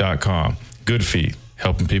thegoodfeet.com. Good Feet,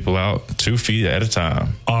 helping people out 2 feet at a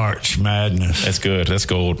time. Arch Madness. That's good. That's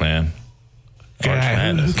gold, man.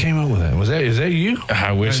 Who came up with that? Is that you?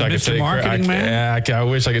 I wish I could take credit. I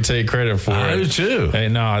wish I could take credit for it. I do too. Hey,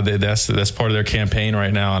 no, that's part of their campaign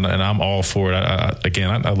right now, and I'm all for it.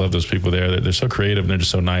 I love those people there. They're so creative and they're just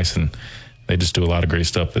so nice, and they just do a lot of great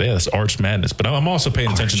stuff. But yeah, that's Arch Madness. But I'm also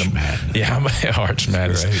paying attention to Madness. Yeah, Arch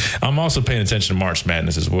Madness. Great. I'm also paying attention to March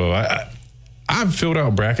Madness as well. I've filled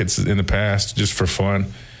out brackets in the past just for fun.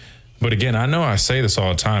 But again, I know I say this all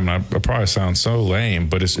the time, and I probably sound so lame,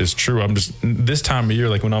 but it's true. I'm just, this time of year,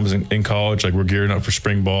 like when I was in college, like we're gearing up for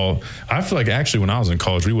spring ball. I feel like actually when I was in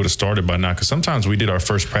college, we would have started by now, because sometimes we did our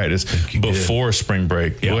first practice before spring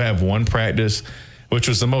break. Yep. We'll have one practice, which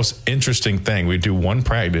was the most interesting thing. We'd do one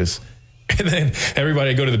practice, and then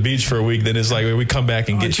everybody go to the beach for a week. Then it's like we come back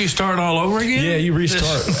and you start all over again? Yeah, you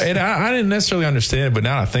restart. And I didn't necessarily understand it, but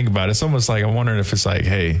now I think about it, it's almost like I'm wondering if it's like,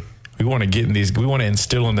 hey, we want to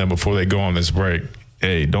instill in them before they go on this break.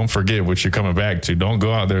 Hey, don't forget what you're coming back to. Don't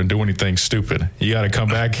go out there and do anything stupid. You got to come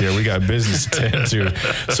back here. We got business to tend to.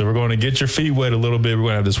 So we're going to get your feet wet a little bit. We're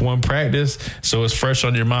going to have this one practice so it's fresh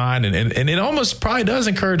on your mind. And it almost probably does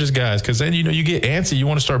encourage us guys, because then, you get antsy. You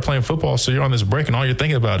want to start playing football, so you're on this break and all you're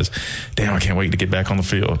thinking about is, damn, I can't wait to get back on the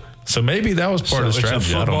field. So maybe that was part of the strategy.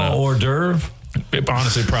 It's a football hors d'oeuvre?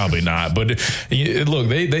 Honestly, probably not. But look,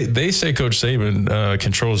 they say Coach Saban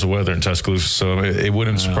controls the weather in Tuscaloosa, so it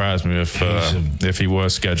wouldn't surprise me if he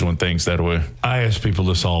was scheduling things that way. I ask people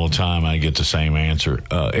this all the time. I get the same answer.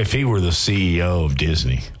 If he were the CEO of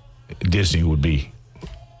Disney, Disney would be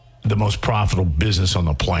the most profitable business on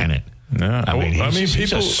the planet. Yeah,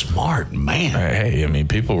 he's a smart man. Hey,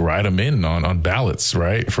 people write him in on ballots,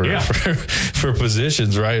 right? For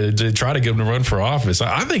positions, right? They try to give him to run for office.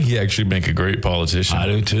 I think he actually make a great politician. I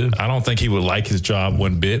do too. I don't think he would like his job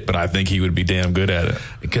one bit, but I think he would be damn good at it.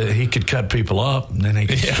 Because he could cut people up and then he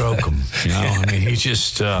could stroke them. He's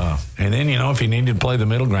just, and then, if he needed to play the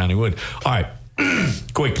middle ground, he would. All right,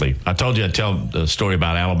 quickly. I told you I'd tell the story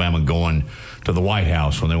about Alabama going to the White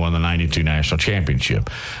House when they won the 92 national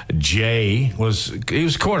championship. Jay was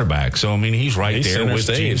quarterback. So, he's right there with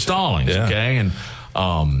Gene Stallings. Yeah. Okay.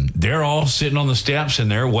 And they're all sitting on the steps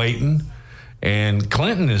and they're waiting. And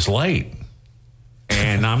Clinton is late.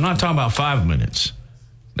 And I'm not talking about 5 minutes.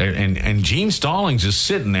 And Gene Stallings is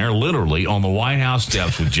sitting there literally on the White House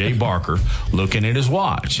steps with Jay Barker looking at his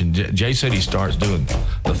watch. And Jay said he starts doing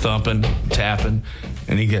the thumping, tapping,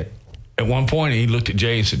 and at one point, he looked at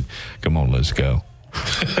Jay and said, "Come on, let's go."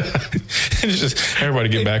 It's just everybody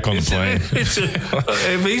get back on the plane.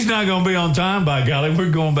 If he's not going to be on time, by golly,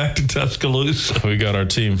 we're going back to Tuscaloosa. We got our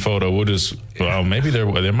team photo. Maybe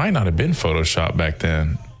there might not have been Photoshop back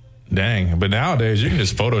then. Dang. But nowadays, you can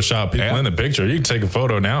just Photoshop people in the picture. You can take a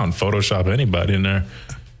photo now and Photoshop anybody in there.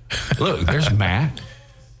 Look, there's Matt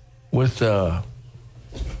with, I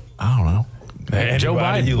don't know. Joe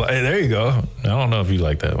Biden. There you go. I don't know if you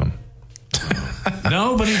like that one.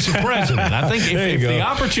 No, but he's the president. I think if the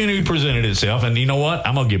opportunity presented itself, and you know what?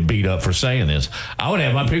 I'm going to get beat up for saying this. I would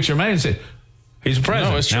have my picture made and say, he's the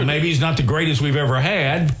president. No, it's true. Now, maybe he's not the greatest we've ever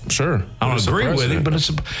had. Sure. I don't agree with it, but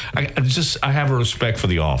I have a respect for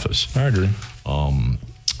the office. I agree.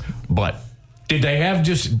 But did they have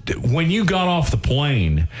when you got off the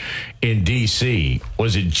plane in D.C.,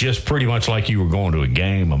 was it just pretty much like you were going to a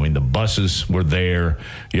game? The buses were there.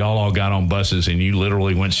 Y'all all got on buses, and you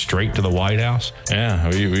literally went straight to the White House? Yeah,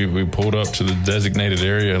 we pulled up to the designated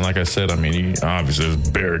area, and like I said, obviously there's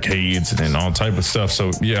barricades and all type of stuff. So,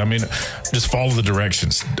 yeah, just follow the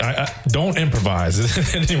directions. I don't improvise,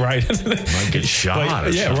 right? Might get shot.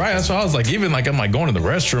 Right. That's why I was like, I'm going to the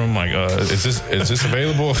restroom, is this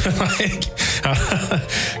available?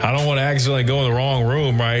 I don't want to accidentally go in the wrong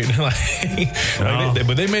room, right?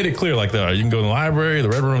 But they made it clear, you can go in the library, the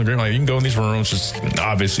red room, the green, you can go in these rooms. Just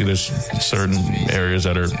obviously, there's certain areas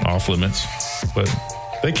that are off limits, but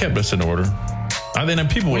they kept us in order. I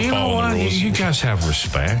think people were following the rules. You guys have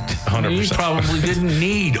respect. 100%. You probably didn't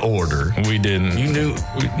need order. We didn't. You knew.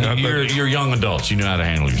 You're young adults. You knew how to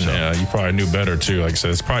handle yourself. Yeah, you probably knew better too. Like I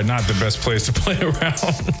said, it's probably not the best place to play around.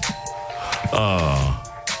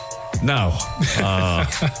 No.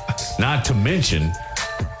 Not to mention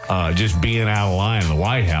just being out of line in the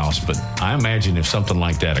White House. But I imagine if something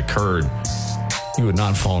like that occurred, you would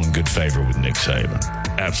not fall in good favor with Nick Saban.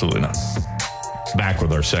 Absolutely not. Back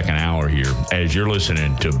with our second hour here as you're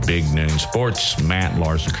listening to Big Noon Sports. Matt,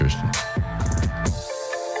 Lars, and Kristen.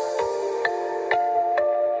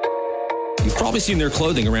 You've probably seen their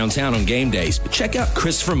clothing around town on game days, but check out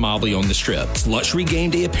Christopher Mobley on the Strip. It's luxury game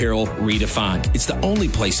day apparel redefined. It's the only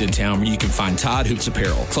place in town where you can find Todd Hoops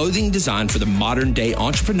apparel, clothing designed for the modern day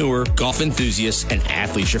entrepreneur, golf enthusiast, and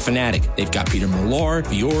athleisure fanatic. They've got Peter Millar,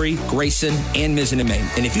 Fiore, Grayson, and Mizzen & Main.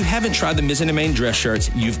 And if you haven't tried the Mizzen & Main dress shirts,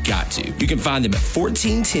 you've got to. You can find them at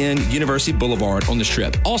 1410 University Boulevard on the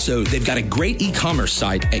Strip. Also, they've got a great e-commerce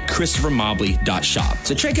site at ChristopherMobley.shop.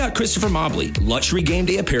 So check out Christopher Mobley, luxury game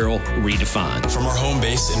day apparel redefined. From our home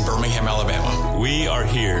base in Birmingham, Alabama, we are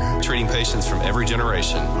here treating patients from every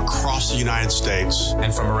generation across the United States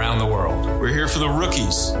and from around the world. We're here for the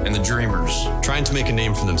rookies and the dreamers, trying to make a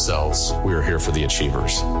name for themselves. We are here for the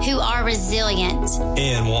achievers who are resilient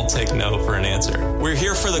and won't take no for an answer. We're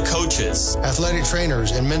here for the coaches, athletic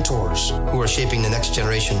trainers, and mentors who are shaping the next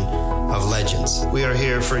generation of legends. We are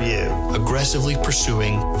here for you, aggressively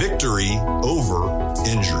pursuing victory over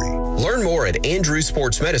injury. Learn more at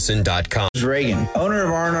andrewsportsmedicine.com. Reagan, owner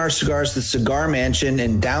of R&R Cigars, the Cigar Mansion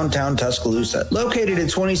in downtown Tuscaloosa, located at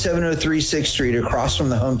 2703 6th Street across from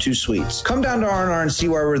the Home 2 Suites. Come down to R&R and see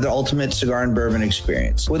why we're the ultimate cigar and bourbon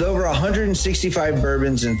experience. With over 165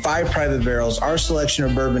 bourbons and 5 private barrels, our selection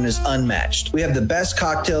of bourbon is unmatched. We have the best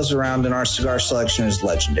cocktails around and our cigar selection is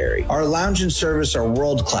legendary. Our lounge and service are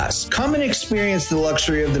world class. Come and experience the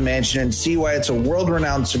luxury of the mansion and see why it's a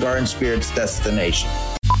world-renowned cigar and spirits destination.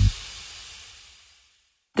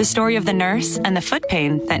 The story of the nurse and the foot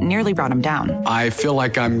pain that nearly brought him down. I feel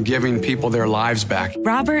like I'm giving people their lives back.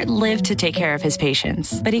 Robert lived to take care of his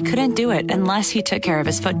patients, but he couldn't do it unless he took care of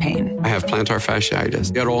his foot pain. I have plantar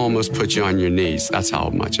fasciitis. It'll almost put you on your knees. That's how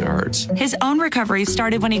much it hurts. His own recovery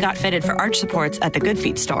started when he got fitted for arch supports at the Good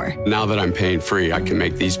Feet store. Now that I'm pain free, I can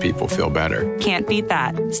make these people feel better. Can't beat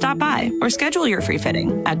that. Stop by or schedule your free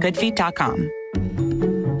fitting at goodfeet.com.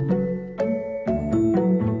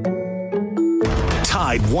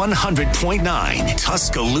 Tide 100.9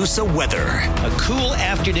 Tuscaloosa weather. A cool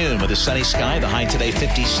afternoon with a sunny sky. The high today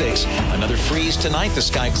 56. Another freeze tonight. The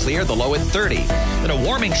sky clear. The low at 30. Then a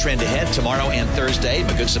warming trend ahead tomorrow and Thursday.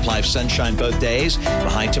 A good supply of sunshine both days. The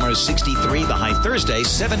high tomorrow 63. The high Thursday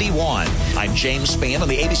 71. I'm James Spann on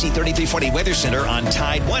the ABC 3340 Weather Center on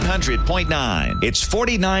Tide 100.9. It's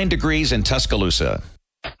 49 degrees in Tuscaloosa.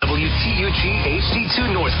 WTUG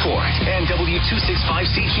HD2 Northport and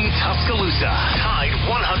W265CG Tuscaloosa. Tide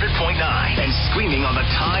 100.9 and streaming on the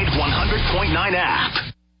Tide 100.9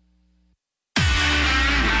 app.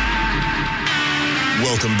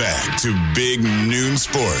 Welcome back to Big Noon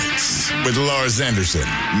Sports with Lars Anderson,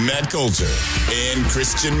 Matt Coulter, and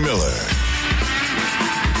Christian Miller.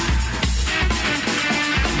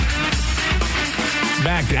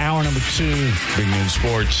 Back to hour number 2, Big Noon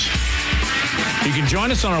Sports. You can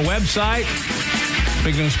join us on our website,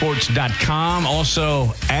 bignoonsports.com,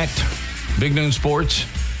 also at Big Noon Sports.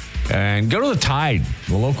 And go to the Tide,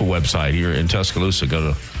 the local website here in Tuscaloosa.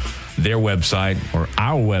 Go to their website or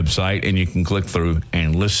our website, and you can click through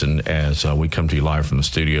and listen as we come to you live from the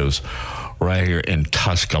studios right here in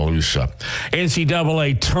Tuscaloosa.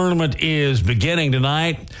 NCAA tournament is beginning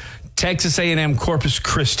tonight. Texas A&M Corpus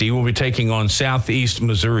Christi will be taking on Southeast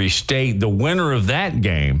Missouri State. The winner of that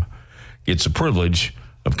game gets the privilege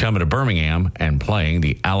of coming to Birmingham and playing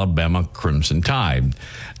the Alabama Crimson Tide.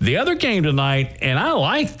 The other game tonight, and I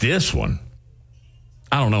like this one.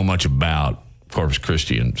 I don't know much about Corpus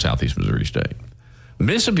Christi and Southeast Missouri State.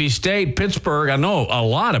 Mississippi State, Pittsburgh. I know a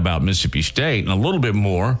lot about Mississippi State and a little bit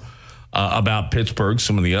more about Pittsburgh,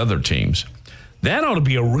 some of the other teams. That ought to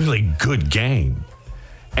be a really good game.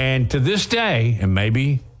 And to this day, and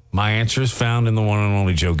maybe my answer is found in the one and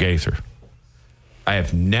only Joe Gaither, I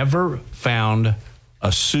have never found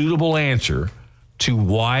a suitable answer to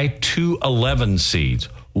why 2 11 seeds.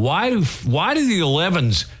 Why do the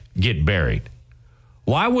 11s get buried?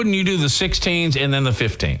 Why wouldn't you do the 16s and then the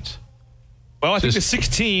 15s? Well, I think the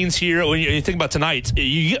 16s here, when you think about tonight,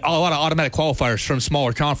 you get a lot of automatic qualifiers from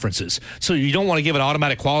smaller conferences. So you don't want to give an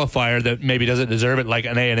automatic qualifier that maybe doesn't deserve it, like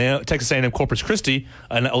an A&M, Texas A&M Corpus Christi,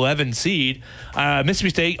 an 11 seed.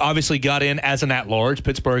 Mississippi State obviously got in as an at-large,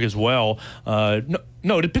 Pittsburgh as well.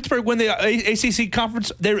 No, did Pittsburgh win the ACC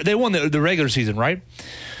conference? They won the regular season, right?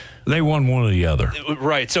 They won one or the other.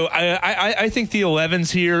 Right. So I think the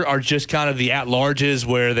 11s here are just kind of the at-larges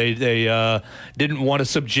where they didn't want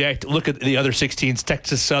to look at the other 16s,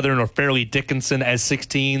 Texas Southern or Fairleigh Dickinson as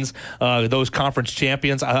 16s, those conference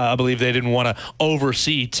champions. I believe they didn't want to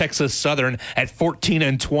oversee Texas Southern at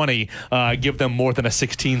 14-20, give them more than a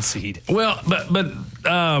 16 seed. Well, but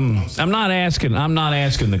I'm not asking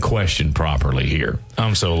the question properly here.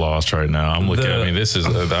 I'm so lost right now. I'm looking at this is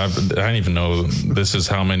I don't even know this is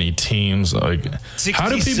how many teams, like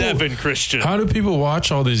 67, Christian. How do people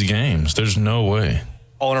watch all these games? There's no way.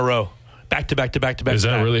 All in a row. Back to back. Is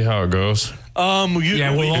that really how it goes? You want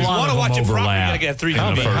to watch it properly, you got to get 3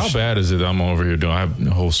 how bad is it? I'm over here doing. I have a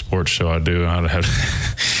whole sports show I do.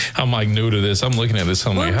 I'm like new to this. I'm looking at this.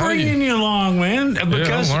 I'm like, how are you along, man?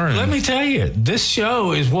 Because let me tell you, this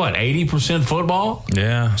show is what 80% football.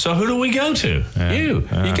 Yeah. So who do we go to? Yeah. You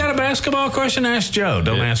got a basketball question? Ask Joe.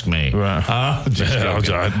 Don't ask me. Right.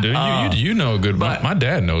 You know good. My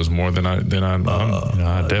dad knows more than I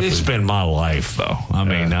definitely. It's been my life, though. I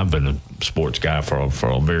mean, I've been a sports guy for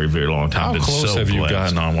a very, very long time. How close have you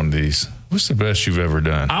gotten on one of these? What's the best you've ever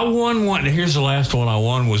done? I won one. Here's the last one I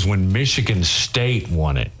won was when Michigan State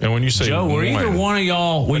won it. And when you say Joe, were either one of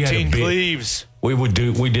y'all? We had a big, Cleaves. We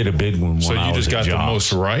did a big one. So you just got the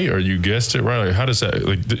most right, or you guessed it right? Like, how does that?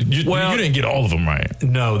 Like, you didn't get all of them right.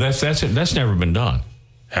 No, that's never been done.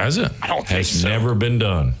 Has it? I don't think Has never been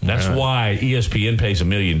done. That's why ESPN pays $1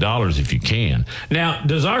 million if you can. Now,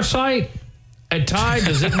 does our site at Tide,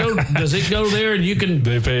 does it go there and you can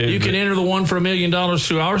enter the one for $1 million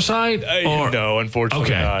through our site? No, unfortunately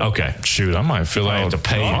not. Okay. Shoot, I might feel like I have to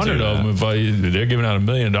pay $100 of them if they're giving out $1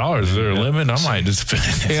 million. Is there a limit? I might just.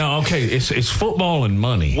 Okay. It's football and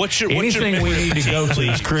money. Anything we need to go to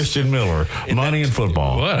is Christian Miller. Money and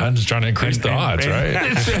football. What? I'm just trying to increase the odds,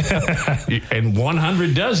 right? And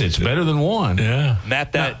 100 does it. It's better than one. Yeah.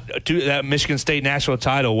 Matt, that Michigan State national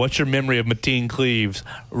title. What's your memory of Mateen Cleaves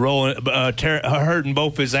hurting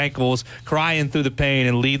both his ankles, crying through the pain,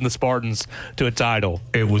 and leading the Spartans to a title?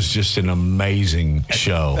 It was just an amazing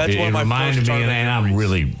show. That's one of my reminded me, and I'm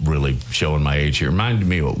really, really showing my age here. It reminded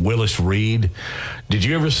me of Willis Reed. Did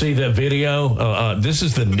you ever see that video? This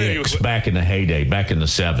is the Knicks back in the heyday, back in the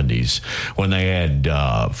 70s, when they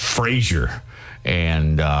had Frazier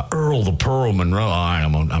and Earl the Pearl Monroe.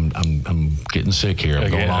 I'm getting sick here. I'm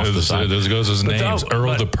going off the side. Those goes his names.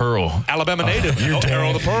 Earl the Pearl, Alabama native.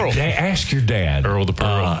 Earl the Pearl. Ask your dad. Earl the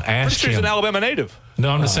Pearl. Ask him. He's an Alabama native. No,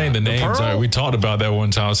 I'm just saying the names. We talked about that one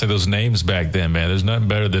time. I said those names back then, man. There's nothing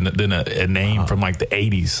better than a name from like the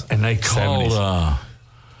 80s. And they called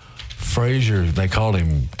Frazier. They called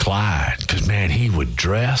him Clyde because man, he would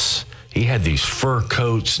dress. He had these fur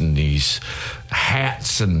coats and these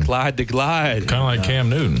hats and Clyde the Glide, kind of like Cam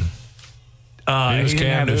Newton. He was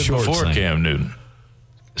Cam Newton before Cam Newton.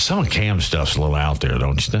 Some of Cam's stuff's a little out there,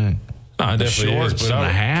 don't you think? No, definitely shorts is, and the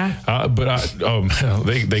hat.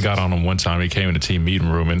 They got on him one time. He came in the team meeting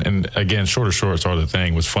room, and again, shorter shorts are the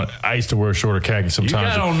thing. It was fun. I used to wear shorter khakis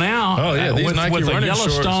sometimes. You got on now. Oh yeah, these with Nike a running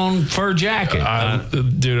Yellowstone shorts. fur jacket.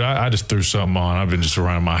 I just threw something on. I've been just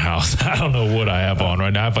around my house. I don't know what I have on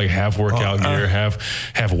right now. I have like half workout gear,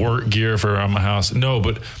 half work gear for around my house. No,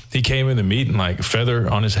 but he came in the meeting like feather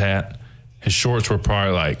on his hat. His shorts were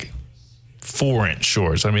probably like 4-inch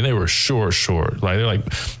shorts. I mean, they were short. Like they're like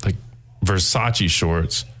Versace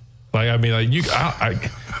shorts. Like, I mean,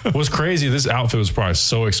 like what's crazy, this outfit was probably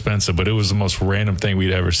so expensive, but it was the most random thing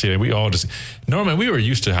we'd ever see. We all just, normally we were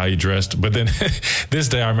used to how you dressed, but then this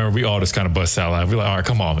day I remember we all just kind of bust out laughing. We're like, all right,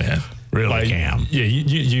 come on, man. Really, like, Cam? Yeah,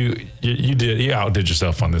 you outdid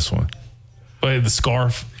yourself on this one. But the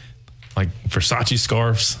scarf, like Versace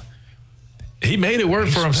scarves. He made it work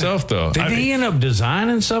for himself, though. Did he end up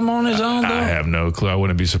designing some on his own, though? I have no clue. I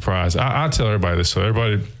wouldn't be surprised. I tell everybody this, so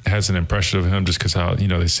everybody has an impression of him just because how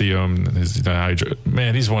they see him.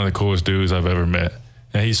 Man, he's one of the coolest dudes I've ever met.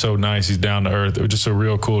 And he's so nice. He's down to earth. Just a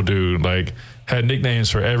real cool dude. Like, had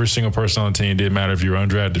nicknames for every single person on the team. Didn't matter if you were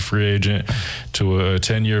undrafted free agent to a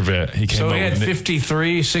 10-year vet. He had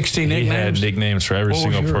 53, 60 nicknames? He had nicknames for every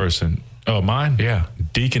single person. Oh, mine? Yeah.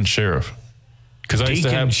 Deacon Sheriff.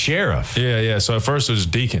 Deacon Sheriff. Yeah. So at first it was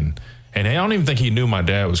Deacon. And I don't even think he knew my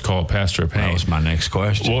dad was called Pastor Payne. That was my next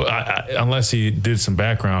question. Well, unless he did some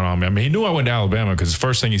background on me. I mean, he knew I went to Alabama because the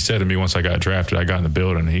first thing he said to me once I got drafted, I got in the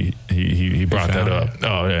building, he brought that up.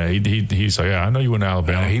 Oh, yeah. He's like, yeah, I know you went to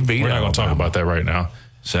Alabama. We're not going to talk about that right now.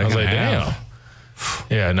 Second I was like, half.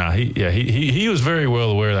 Damn. Yeah, he was very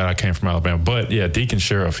well aware that I came from Alabama. But, yeah, Deacon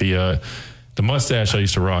Sheriff, the mustache I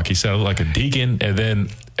used to rock, he said I looked like a deacon, and then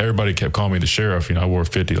everybody kept calling me the sheriff. I wore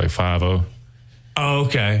 50, like 5'0". Oh,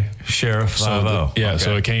 okay. Sheriff 5'0". Yeah, okay.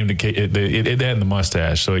 so it came to, it had the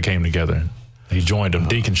mustache, so it came together. He joined him,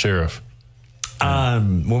 Deacon Sheriff.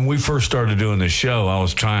 When we first started doing this show, I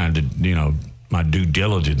was trying to, my due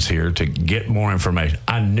diligence here to get more information.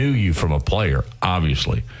 I knew you from a player,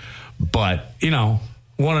 obviously, but,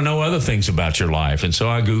 want to know other things about your life. And so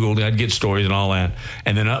I Googled, I'd get stories and all that.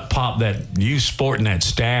 And then up popped that you sporting that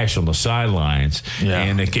stash on the sidelines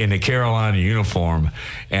in the Carolina uniform.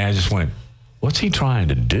 And I just went, what's he trying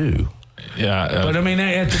to do? Yeah. But I mean,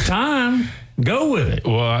 at the time, go with it.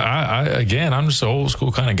 Well, I'm just an old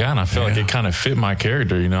school kind of guy. And I feel like it kind of fit my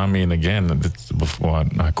character. I mean, again, before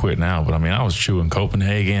I quit now, but I mean, I was chewing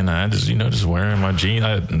Copenhagen. I just, just wearing my jeans.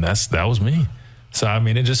 That was me. So, I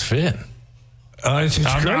mean, it just fit.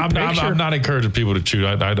 I'm not encouraging people to chew.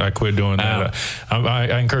 I quit doing that.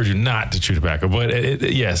 I encourage you not to chew tobacco. But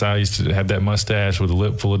yes, I used to have that mustache with a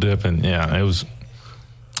lip full of dip, and yeah, it was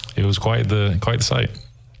quite the sight.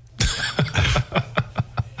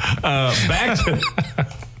 Back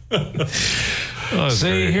to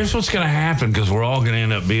see. Here's what's going to happen because we're all going to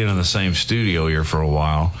end up being in the same studio here for a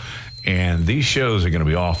while, and these shows are going to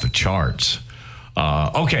be off the charts.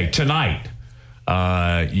 Okay, tonight.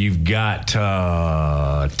 You've got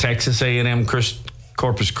Texas A&M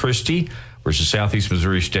Corpus Christi versus Southeast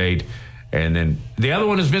Missouri State. And then the other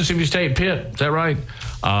one is Mississippi State Pitt. Is that right?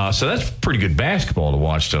 So that's pretty good basketball to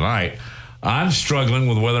watch tonight. I'm struggling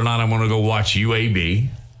with whether or not I'm going to go watch UAB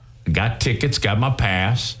got tickets, got my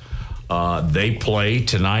pass. They play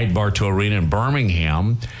tonight, Bartow Arena in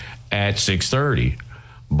Birmingham at 6:30.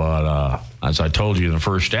 But as I told you in the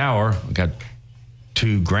first hour, I got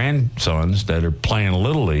 2 grandsons that are playing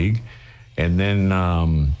Little League. And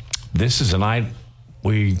then this is a night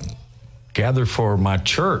we gather for my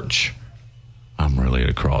church. I'm really at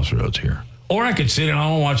a crossroads here. Or I could sit at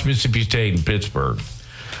home and watch Mississippi State and Pittsburgh.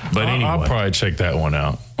 But anyway. I'll probably check that one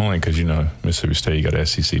out. Only because, Mississippi State, you got an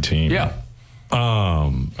SEC team. Yeah.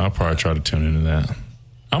 I'll probably try to tune into that.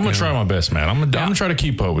 I'm going to try my best, man. I'm going to try to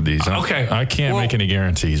keep up with these. Okay. I can't make any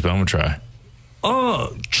guarantees, but I'm going to try.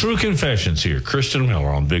 True confessions here. Christian Miller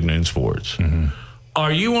on Big Noon Sports. Mm-hmm.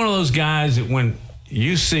 Are you one of those guys that when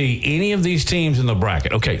you see any of these teams in the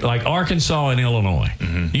bracket, okay, like Arkansas and Illinois,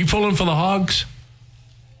 you pulling for the Hogs?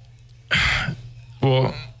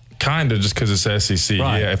 Well, kind of, just because it's SEC.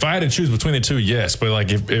 Right. Yeah, if I had to choose between the two, yes. But like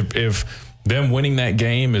if them winning that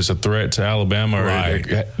game is a threat to Alabama,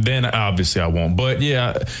 right, then obviously I won't. But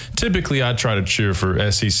yeah, typically I try to cheer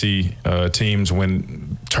for SEC teams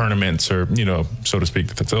when tournaments or so to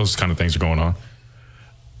speak, those kind of things are going on.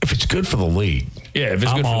 If it's good for the league, yeah, if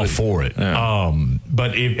it's I'm good all for it. Yeah.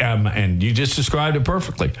 But and you just described it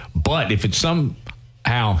perfectly. But if it's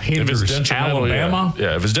somehow hinders Alabama,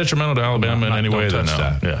 yeah, if it's detrimental to Alabama in any way, then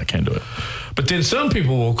no. Yeah, I can't do it. But then some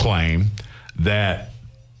people will claim that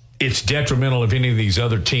it's detrimental if any of these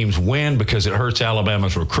other teams win because it hurts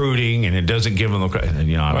Alabama's recruiting and it doesn't give them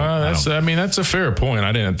the. That's a fair point.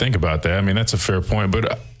 I didn't think about that. That's a fair point.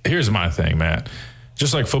 But here's my thing, Matt.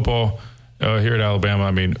 Just like football. Here at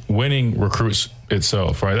Alabama, winning recruits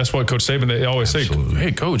itself, right? That's what Coach Saban, they always say,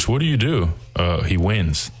 hey, Coach, what do you do? He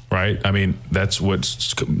wins, right? That's not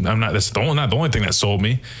the only thing that sold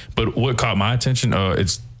me, but what caught my attention,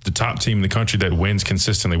 it's the top team in the country that wins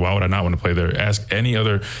consistently. Why would I not want to play there? Ask any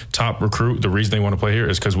other top recruit. The reason they want to play here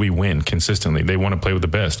is because we win consistently. They want to play with the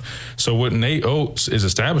best. So what Nate Oates is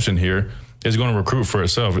establishing here is going to recruit for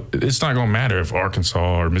itself. It's not going to matter if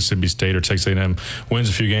Arkansas or Mississippi State or Texas A&M wins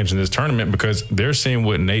a few games in this tournament because they're seeing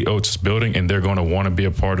what Nate Oates is building and they're going to want to be a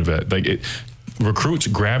part of that. Recruits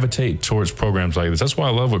gravitate towards programs like this. That's why I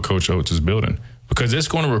love what Coach Oates is building because it's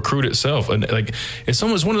going to recruit itself. And it's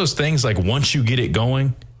almost one of those things once you get it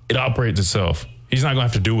going, it operates itself. He's not going to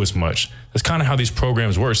have to do as much. That's kind of how these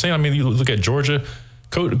programs work. You look at Georgia,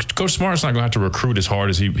 Coach Smart's not going to have to recruit as hard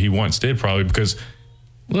as he once did probably because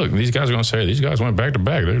look, these guys are going to say, these guys went back to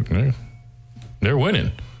back. They're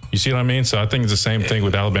winning. You see what I mean? So I think it's the same thing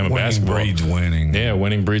with Alabama basketball. Winning breeds winning. Yeah,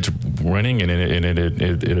 winning breeds winning, and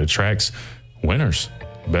it attracts winners.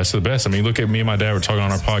 Best of the best. Look at me and my dad were talking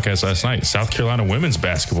on our podcast last night. South Carolina women's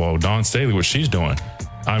basketball, Dawn Staley, what she's doing.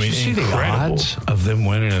 Did you see the odds of them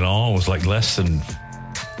winning it all was less than,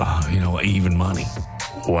 even money.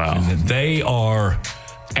 Wow. And they are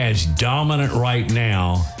as dominant right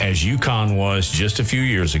now as UConn was just a few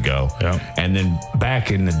years ago. Yep. And then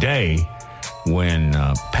back in the day when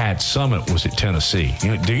Pat Summitt was at Tennessee.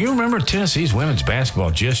 Do you remember Tennessee's women's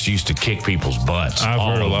basketball just used to kick people's butts? I've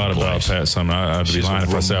heard a lot about Pat Summitt. I'd be lying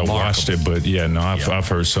if I said I watched it, but I've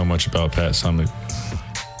heard so much about Pat Summitt.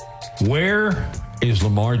 Where is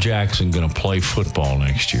Lamar Jackson going to play football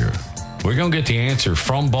next year? We're going to get the answer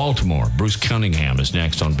from Baltimore. Bruce Cunningham is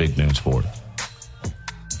next on Big Noon Sport.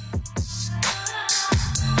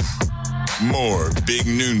 More Big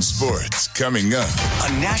Noon Sports coming up.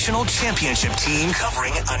 A national championship team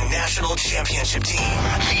covering a national championship team.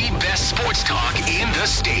 The best sports talk in the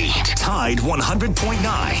state. Tide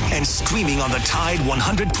 100.9 and streaming on the Tide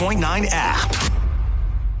 100.9 app.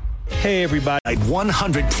 Hey, everybody. At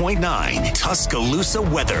 100.9 Tuscaloosa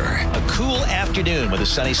weather. A cool afternoon with a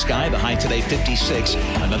sunny sky. The high today 56.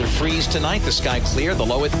 Another freeze tonight. The sky clear. The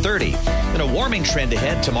low at 30. Then a warming trend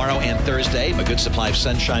ahead tomorrow and Thursday. A good supply of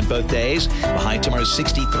sunshine both days. The high tomorrow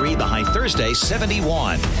 63. The high Thursday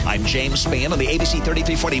 71. I'm James Spann on the ABC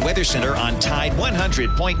 3340 Weather Center on Tide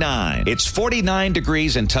 100.9. It's 49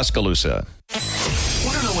 degrees in Tuscaloosa.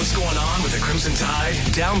 Want to know what's going on with the Crimson Tide?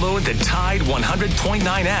 Download the Tide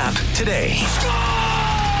 100.9 app today.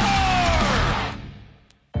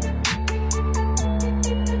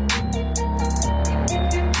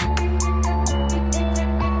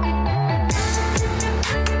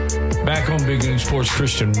 Back on Big Noon Sports,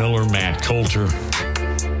 Christian Miller, Matt Coulter,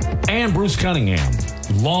 and Bruce Cunningham.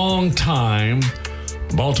 Long time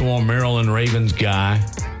Baltimore, Maryland Ravens guy.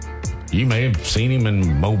 You may have seen him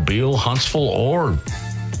in Mobile, Huntsville, or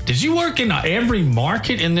did you work in every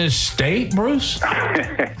market in this state, Bruce?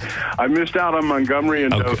 I missed out on Montgomery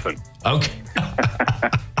and Dothan. Okay.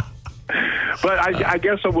 But I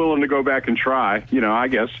guess I'm willing to go back and try,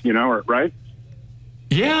 right?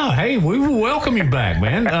 Yeah, hey, we will welcome you back,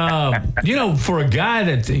 man. For a guy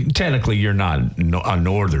that technically you're not a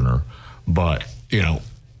Northerner, but,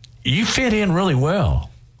 you fit in really well.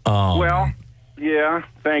 Well, yeah,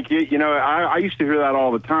 thank you. I used to hear that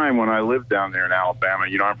all the time when I lived down there in Alabama.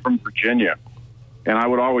 I'm from Virginia. And I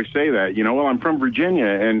would always say that, I'm from Virginia.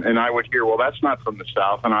 And I would hear, well, that's not from the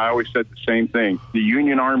South. And I always said the same thing. The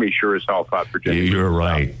Union Army sure as hell thought Virginia. You're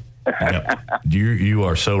right. You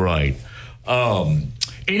are so right.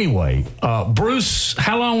 Anyway, Bruce,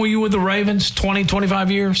 how long were you with the Ravens? 20,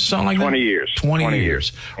 25 years? Something like 20 that? years. 20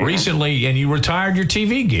 years. Recently, and you retired your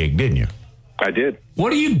TV gig, didn't you? I did.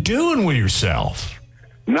 What are you doing with yourself?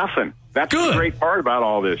 Nothing. That's the great part about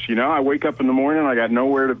all this. I wake up in the morning, I got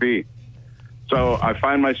nowhere to be. So I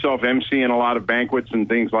find myself emceeing a lot of banquets and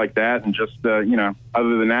things like that, and just,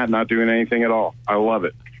 other than that, not doing anything at all. I love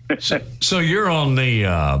it. So you're on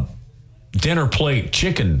the dinner plate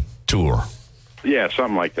chicken tour. Yeah,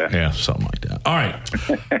 something like that. Yeah, something like that. All right.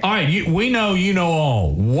 We know you know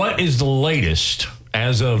all. What is the latest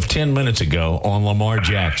as of 10 minutes ago on Lamar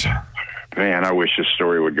Jackson? Man, I wish this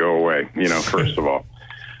story would go away, first of all.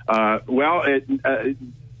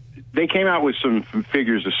 They came out with some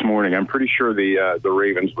figures this morning. I'm pretty sure the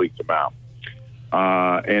Ravens leaked them out.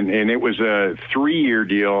 And it was a 3-year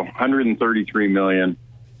deal, $133 million,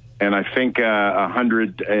 and I think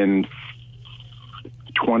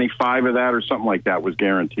 125 of that or something like that was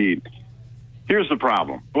guaranteed. Here's the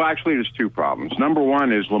problem. Well, actually, there's two problems. Number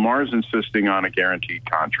one is Lamar's insisting on a guaranteed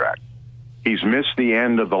contract. He's missed the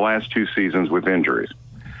end of the last 2 seasons with injuries.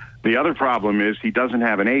 The other problem is he doesn't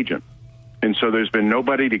have an agent. And so there's been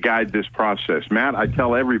nobody to guide this process. Matt, I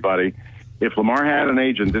tell everybody, if Lamar had an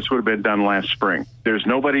agent, this would have been done last spring. There's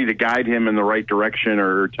nobody to guide him in the right direction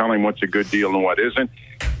or tell him what's a good deal and what isn't.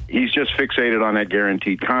 He's just fixated on that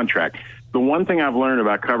guaranteed contract. The one thing I've learned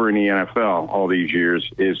about covering the NFL all these years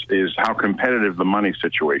is how competitive the money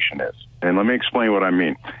situation is. And let me explain what I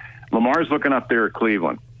mean. Lamar's looking up there at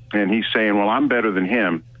Cleveland, and he's saying, well, I'm better than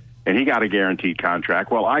him, and he got a guaranteed contract.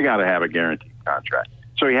 Well, I got to have a guaranteed contract.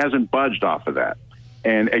 So he hasn't budged off of that.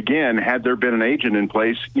 And again, had there been an agent in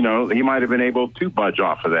place, he might have been able to budge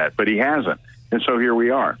off of that, but he hasn't. And so here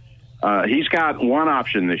we are. He's got one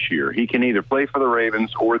option this year. He can either play for the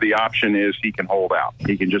Ravens, or the option is he can hold out.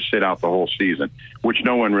 He can just sit out the whole season, which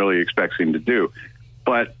no one really expects him to do.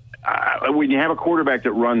 But when you have a quarterback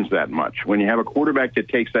that runs that much, when you have a quarterback that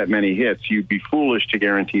takes that many hits, you'd be foolish to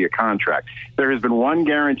guarantee a contract. There has been one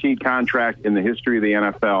guaranteed contract in the history of the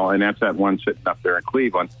NFL, and that's that one sitting up there in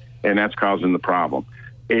Cleveland, and that's causing the problem.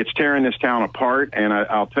 It's tearing this town apart, and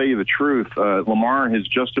I'll tell you the truth. Lamar has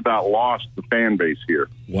just about lost the fan base here.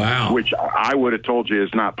 Wow. Which I would have told you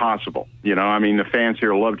is not possible. The fans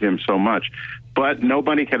here loved him so much. But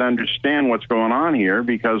nobody can understand what's going on here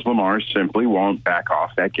because Lamar simply won't back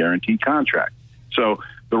off that guaranteed contract. So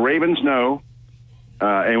the Ravens know,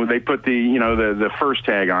 and they put the first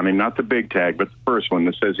tag on him, not the big tag, but the first one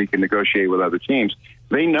that says he can negotiate with other teams.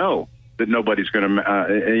 They know that nobody's going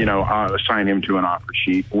to, assign him to an offer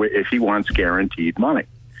sheet if he wants guaranteed money.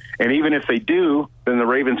 And even if they do, then the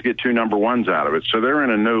Ravens get 2 number ones out of it. So they're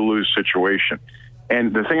in a no-lose situation.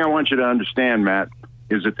 And the thing I want you to understand, Matt,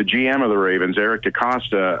 is that the GM of the Ravens, Eric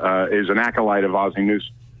DeCosta, is an acolyte of Ozzie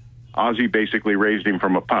Newsome. Ozzie basically raised him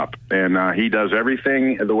from a pup, and he does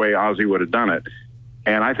everything the way Ozzie would have done it.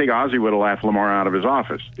 And I think Ozzie would have laughed Lamar out of his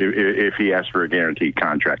office if he asked for a guaranteed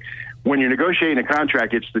contract. When you're negotiating a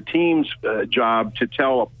contract, it's the team's job to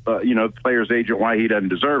tell the player's agent why he doesn't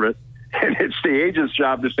deserve it, and it's the agent's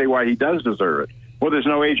job to say why he does deserve it. Well, there's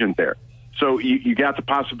no agent there, so you got the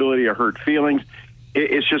possibility of hurt feelings.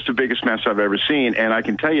 It's just the biggest mess I've ever seen, and I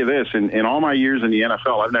can tell you this: in all my years in the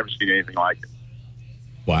NFL, I've never seen anything like it.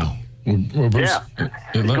 Wow. Well, Bruce,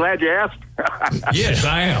 glad you asked. Yes,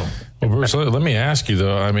 I am. Well, Bruce, let me ask you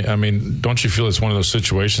though. I mean, don't you feel it's one of those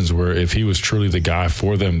situations where if he was truly the guy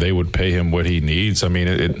for them, they would pay him what he needs? I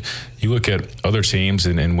mean, you look at other teams,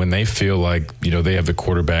 and when they feel like they have the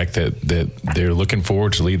quarterback that they're looking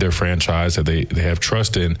forward to lead their franchise, that they have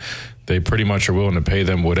trust in, they pretty much are willing to pay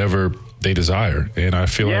them whatever they desire. And I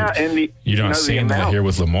feel like you're not seeing that here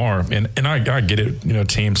with Lamar. And I get it.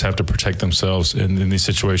 Teams have to protect themselves in these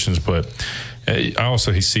situations, but I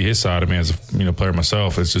also see his side. I mean, as a player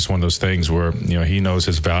myself, it's just one of those things where he knows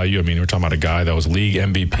his value. I mean, we're talking about a guy that was league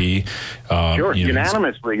MVP, sure,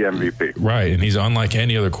 unanimous league MVP, right? And he's unlike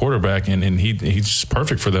any other quarterback, and he's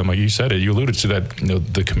perfect for them. Like you said, you alluded to that.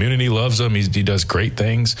 The community loves him. He does great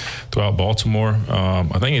things throughout Baltimore.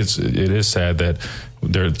 I think it is sad that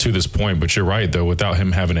they're to this point, but you're right though. Without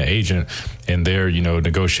him having an agent and they're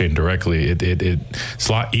negotiating directly, it's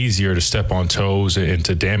a lot easier to step on toes and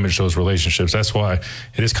to damage those relationships coach. That's why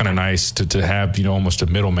it is kind of nice to have, almost a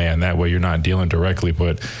middleman. That way you're not dealing directly.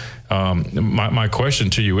 But my question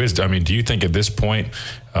to you is, do you think at this point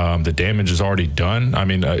the damage is already done?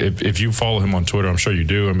 If you follow him on Twitter, I'm sure you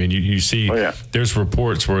do. You see there's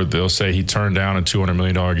reports where they'll say he turned down a $200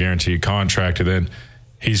 million guaranteed contract, and then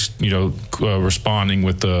he's, responding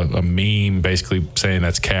with a meme basically saying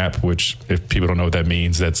that's cap, which if people don't know what that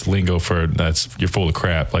means, that's lingo for you're full of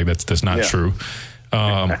crap. Like that's not true.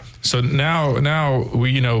 So now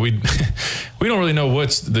we we don't really know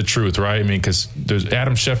what's the truth, right? Because there's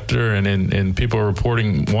Adam Schefter and people are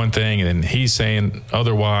reporting one thing and he's saying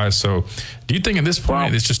otherwise. So do you think at this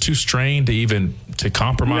point it's just too strained to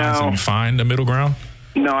compromise and find a middle ground?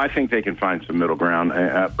 No, I think they can find some middle ground,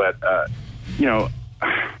 but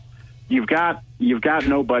you've got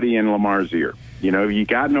nobody in Lamar's ear. You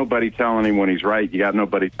got nobody telling him when he's right. You got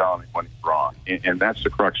nobody telling him when he's wrong, and that's the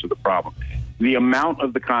crux of the problem. The amount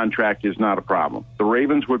of the contract is not a problem. The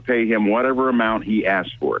Ravens would pay him whatever amount he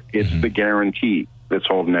asked for. It's the guarantee that's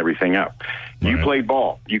holding everything up. Right. You play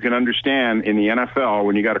ball. You can understand in the NFL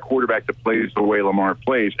when you got a quarterback that plays the way Lamar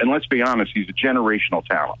plays, and let's be honest, he's a generational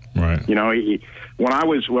talent. Right. When I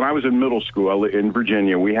was in middle school in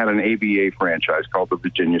Virginia, we had an ABA franchise called the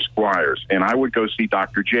Virginia Squires, and I would go see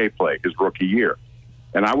Dr. J play his rookie year.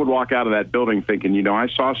 And I would walk out of that building thinking, I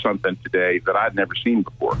saw something today that I'd never seen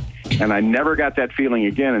before. And I never got that feeling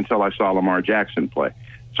again until I saw Lamar Jackson play.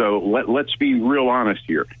 So let's be real honest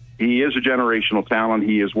here. He is a generational talent.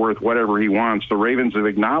 He is worth whatever he wants. The Ravens have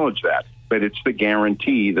acknowledged that, but it's the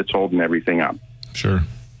guarantee that's holding everything up. Sure.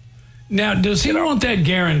 Now, does he want that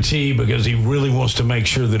guarantee because he really wants to make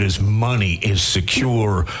sure that his money is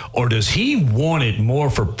secure, or does he want it more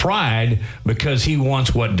for pride because he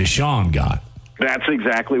wants what Deshaun got? That's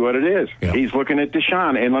exactly what it is. Yeah. He's looking at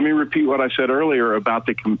Deshaun. And let me repeat what I said earlier about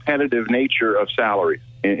the competitive nature of salaries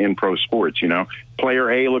in pro sports. Player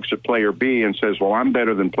A looks at player B and says, well, I'm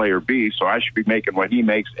better than player B, so I should be making what he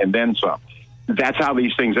makes and then some. That's how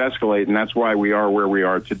these things escalate, and that's why we are where we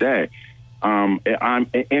are today. And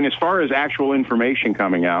as far as actual information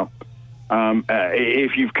coming out,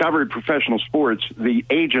 if you've covered professional sports, the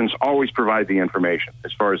agents always provide the information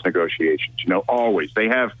as far as negotiations. Always. They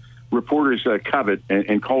have reporters covet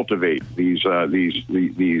and cultivate these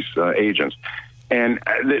agents, and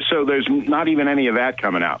so there's not even any of that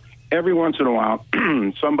coming out. Every once in a while,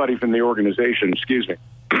 somebody from the organization,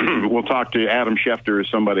 will talk to Adam Schefter or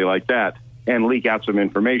somebody like that and leak out some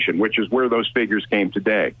information, which is where those figures came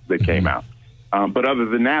today that came out. But other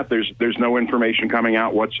than that, there's no information coming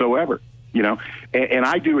out whatsoever. And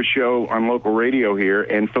I do a show on local radio here,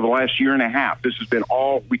 and for the last year and a half, this has been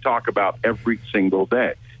all we talk about every single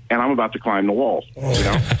day. And I'm about to climb the walls,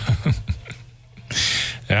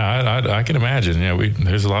 Yeah, I can imagine. Yeah,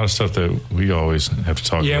 there's a lot of stuff that we always have to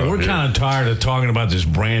talk about. Yeah, we're kind of tired of talking about this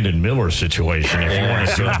Brandon Miller situation, if you want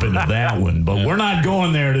to jump into that one. But we're not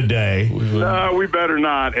going there today. No, we better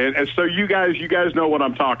not. And so you guys know what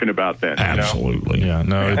I'm talking about then. Absolutely. Yeah,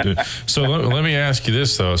 no. So let me ask you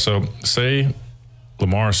this, though. So say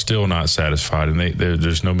Lamar's still not satisfied, and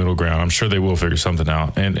there's no middle ground. I'm sure they will figure something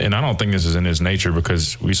out. And I don't think this is in his nature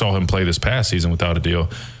because we saw him play this past season without a deal.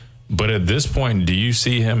 But at this point, do you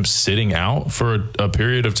see him sitting out for a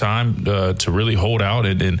period of time to really hold out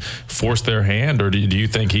and force their hand, or do you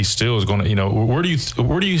think he still is going to? Where do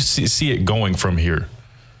you see it going from here?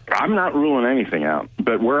 I'm not ruling anything out,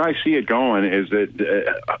 but where I see it going is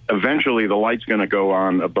that eventually the light's going to go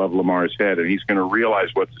on above Lamar's head, and he's going to realize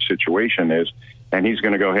what the situation is. And he's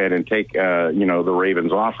going to go ahead and take, the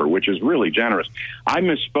Ravens offer, which is really generous. I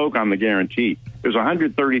misspoke on the guarantee. There's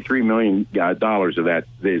 $133 million of that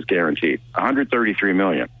is guaranteed. $133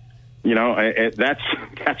 million.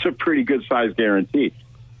 That's a pretty good size guarantee.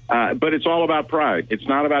 But it's all about pride. It's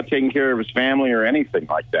not about taking care of his family or anything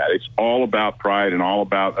like that. It's all about pride and all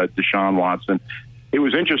about Deshaun Watson. It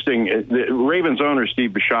was interesting. The Ravens owner,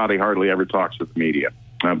 Steve Bisciotti, hardly ever talks to the media.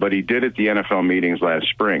 But he did at the NFL meetings last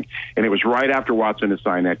spring. And it was right after Watson had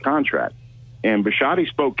signed that contract. And Bisciotti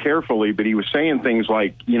spoke carefully, but he was saying things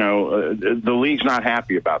like, the league's not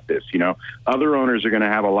happy about this. Other owners are going to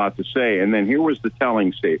have a lot to say. And then here was the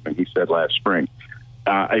telling statement he said last spring.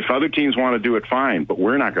 If other teams want to do it, fine, but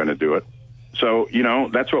we're not going to do it. So,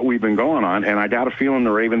 that's what we've been going on. And I got a feeling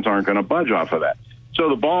the Ravens aren't going to budge off of that. So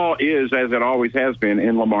the ball is, as it always has been,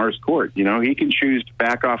 in Lamar's court. He can choose to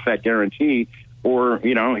back off that guarantee, or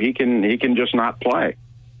he can just not play.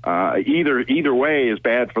 Either way is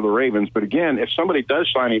bad for the Ravens. But again, if somebody does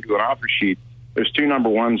sign into an offer sheet, there's two number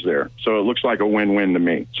ones there, so it looks like a win-win to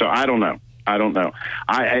me. So I don't know.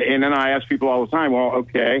 And then I ask people all the time, well,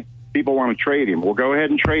 okay, people want to trade him. Well, go ahead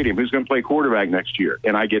and trade him. Who's going to play quarterback next year?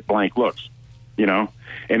 And I get blank looks. you know.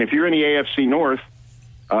 And if you're in the AFC North,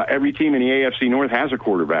 every team in the AFC North has a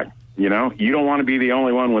quarterback, you know. You don't want to be the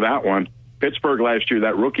only one without one. Pittsburgh last year,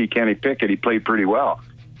 that rookie, Kenny Pickett, he played pretty well.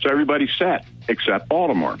 So everybody's set except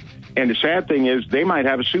Baltimore. And the sad thing is they might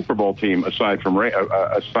have a Super Bowl team aside from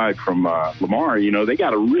Lamar. You know, they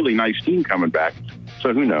got a really nice team coming back.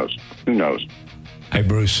 So who knows? Who knows? Hey,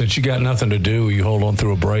 Bruce, since you got nothing to do, will you hold on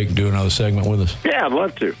through a break, do another segment with us? Yeah, I'd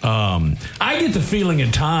love to. I get the feeling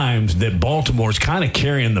at times that Baltimore's kind of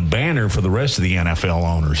carrying the banner for the rest of the NFL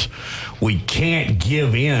owners. We can't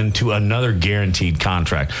give in to another guaranteed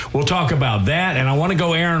contract. We'll talk about that, and I want to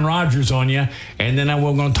go Aaron Rodgers on you, and then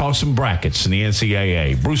we're going to talk some brackets in the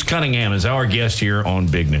NCAA. Bruce Cunningham is our guest here on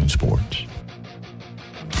Big Noon Sports.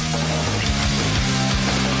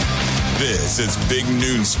 This is Big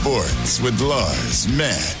Noon Sports with Lars,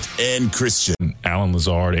 Matt, and Christian. Allen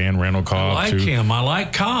Lazard and Randall Cobb. I like him. I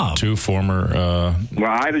like Cobb. Two former. Well,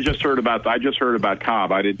 I just heard about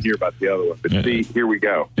Cobb. I didn't hear about the other one. But see, here we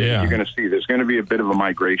go. Yeah. You're going to see there's going to be a bit of a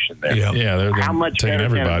migration there. Yeah, they're how much better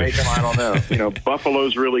can it make them? I don't know. You know,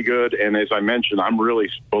 Buffalo's really good, and as I mentioned, I'm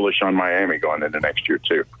really bullish on Miami going into next year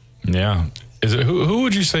too. Yeah. Is it who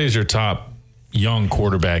would you say is your top young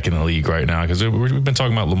quarterback in the league right now? Because we've been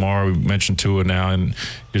talking about Lamar, we mentioned Tua now, and you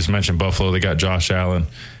just mentioned Buffalo. They got Josh Allen.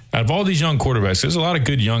 Out of all these young quarterbacks, there's a lot of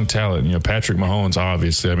good young talent. You know, Patrick Mahomes,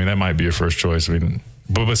 obviously. I mean, that might be your first choice. I mean,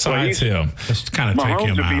 but besides him, let's kind of take him out.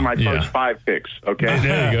 Mahomes would be my first 5 picks. Okay,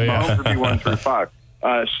 there you go. Mahomes would be 1 through 5.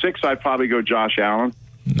 6, I'd probably go Josh Allen.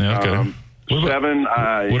 Yeah, okay. 7.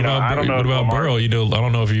 What about Burrow? You know, I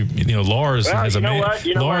don't know if you know Lars has a man.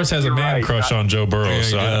 Lars has a man crush on Joe Burrow.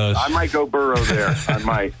 So I might go Burrow there. I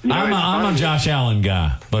might. I'm a Josh Allen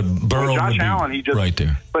guy, but Burrow would be right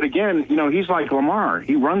there. But again, you know, he's like Lamar.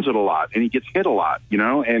 He runs it a lot, and he gets hit a lot, you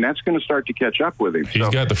know, and that's going to start to catch up with him. He's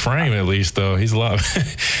got the frame, at least, though. He's a lot.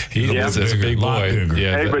 He's a big boy.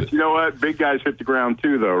 Yeah, hey, but you know what? Big guys hit the ground,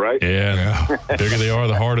 too, though, right? Yeah. The bigger they are,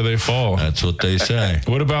 the harder they fall. That's what they say.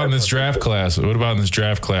 What about in this draft class?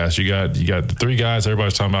 You got the 3 guys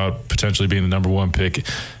everybody's talking about potentially being the number 1 pick.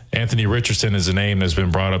 Anthony Richardson is a name that's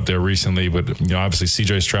been brought up there recently, but you know, obviously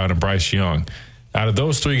C.J. Stroud and Bryce Young. Out of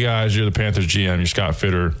those 3 guys, you're the Panthers GM, you're Scott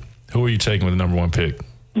Fitter. Who are you taking with the number 1 pick?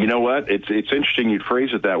 You know what? It's interesting you phrase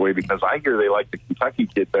it that way because I hear they like the Kentucky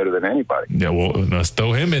kid better than anybody. Yeah, well, let's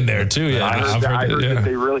throw him in there too. Yeah, I heard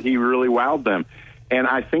that he really wowed them, and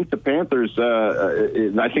I think the Panthers.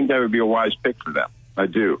 I think that would be a wise pick for them. I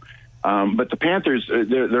do. But the Panthers,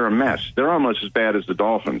 they're a mess. They're almost as bad as the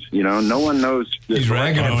Dolphins. You know, no one knows.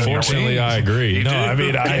 Unfortunately, I agree. I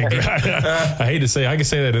mean, I hate to say, I can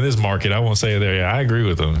say that in this market. I won't say it there. Yeah, I agree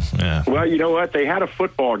with them. Yeah. Well, you know what? They had a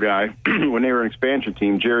football guy when they were an expansion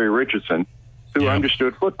team, Jerry Richardson, who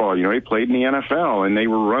understood football. You know, he played in the NFL, and they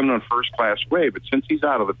were run on a first-class way. But since he's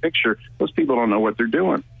out of the picture, those people don't know what they're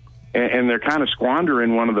doing. And they're kind of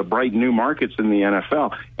squandering one of the bright new markets in the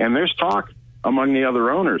NFL. And there's talk among the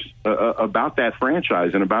other owners about that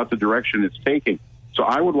franchise and about the direction it's taking. So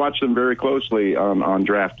I would watch them very closely on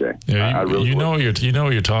draft day. Yeah, you know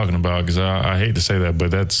what you're talking about, because I hate to say that,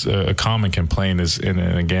 but that's a common complaint is, and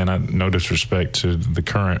again, no disrespect to the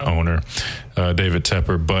current owner, David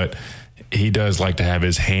Tepper, but he does like to have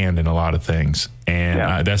his hand in a lot of things,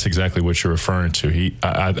 and that's exactly what you're referring to.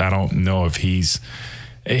 I don't know if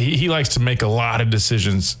he likes to make a lot of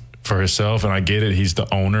decisions for himself, and I get it, he's the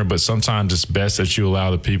owner, but sometimes it's best that you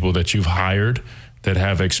allow the people that you've hired that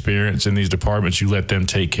have experience in these departments, you let them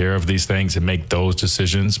take care of these things and make those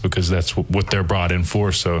decisions, because that's what they're brought in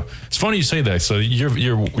for. So it's funny you say that. So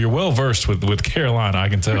you're well versed with Carolina, I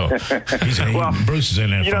can tell. Bruce is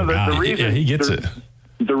in there. He gets it.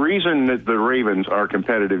 The reason that the Ravens are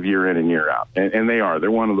competitive year in and year out, and they are,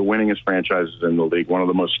 they're one of the winningest franchises in the league, one of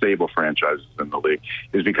the most stable franchises in the league,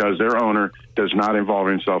 is because their owner does not involve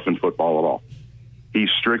himself in football at all. He's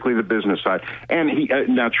strictly the business side. And he had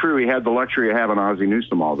the luxury of having Ozzie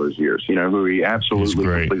Newsome all those years, you know, who he absolutely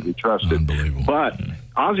completely trusted. Unbelievable. But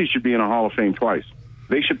Ozzie should be in a Hall of Fame twice.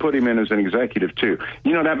 They should put him in as an executive, too.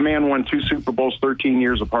 You know, that man won 2 Super Bowls 13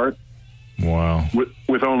 years apart. Wow.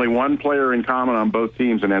 With only one player in common on both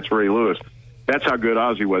teams, and that's Ray Lewis. That's how good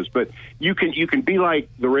Ozzie was. But you can be like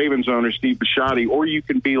the Ravens owner, Steve Bisciotti, or you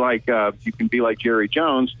can be like Jerry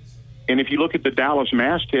Jones. And if you look at the Dallas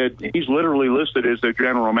masthead, he's literally listed as their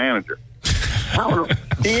general manager.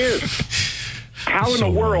 He is. How in the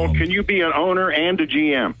world can you be an owner and a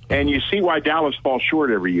GM? And you see why Dallas falls short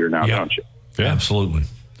every year now, don't you? Yeah, absolutely.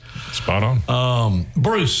 Spot on.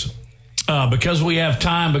 Bruce, because we have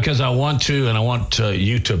time, because I want to, and I want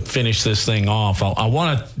you to finish this thing off, I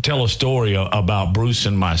want to tell a story about Bruce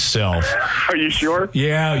and myself. Are you sure?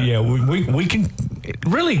 Yeah. We can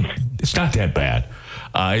it's not that bad.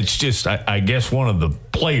 It's just, I guess one of the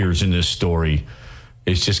players in this story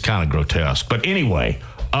is just kind of grotesque. But anyway,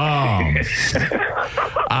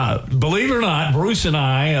 believe it or not, Bruce and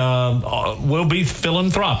I will be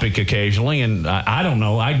philanthropic occasionally. And I don't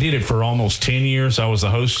know. I did it for almost 10 years. I was the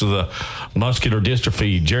host of the Muscular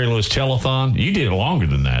Dystrophy Jerry Lewis Telethon. You did it longer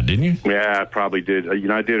than that, didn't you? Yeah, I probably did.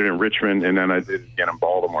 I did it in Richmond, and then I did it again in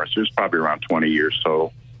Baltimore. So it was probably around 20 years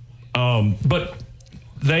total. But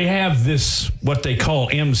they have this, what they call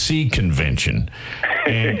MC convention.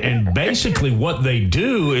 And basically what they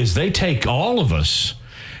do is they take all of us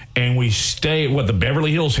and we stay at, the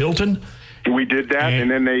Beverly Hills Hilton? We did that,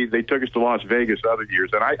 and then they took us to Las Vegas other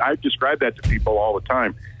years. And I describe that to people all the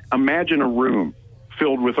time. Imagine a room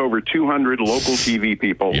filled with over 200 local TV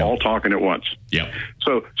people all talking at once. Yep.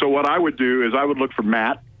 So what I would do is I would look for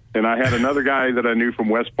Matt, and I had another guy that I knew from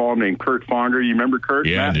West Palm named Kurt Fonger. You remember Kurt?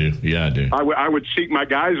 Yeah, Matt? I do. I would seek my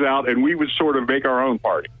guys out, and we would sort of make our own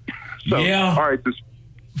party. So, yeah. All right.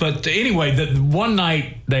 But anyway, the one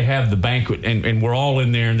night they have the banquet, and we're all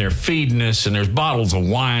in there, and they're feeding us, and there's bottles of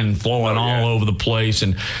wine flowing all over the place.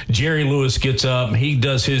 And Jerry Lewis gets up, and he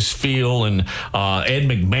does his spiel, and Ed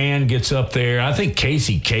McMahon gets up there. I think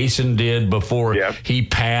Casey Kasem did before he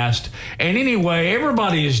passed. And anyway,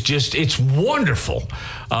 everybody is just, it's wonderful.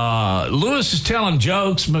 Lewis is telling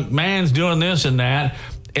jokes, McMahon's doing this and that.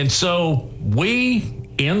 And so we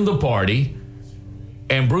end the party,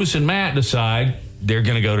 and Bruce and Matt decide they're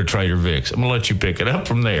going to go to Trader Vic's. I'm going to let you pick it up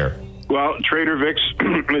from there. Well, Trader Vic's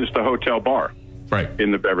is the hotel bar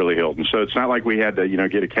in the Beverly Hilton. So it's not like we had to,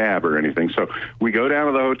 get a cab or anything. So we go down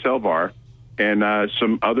to the hotel bar, and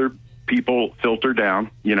some other people filter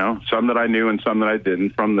down, some that I knew and some that I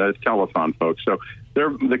didn't from the telethon folks. So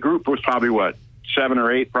the group was probably, 7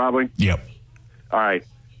 or 8 probably? Yep. All right.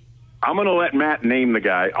 I'm going to let Matt name the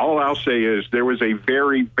guy. All I'll say is there was a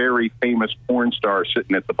very, very famous porn star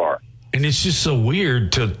sitting at the bar. And it's just so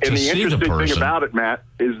weird to see the person. And the interesting thing about it, Matt,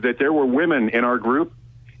 is that there were women in our group,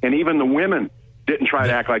 and even the women didn't try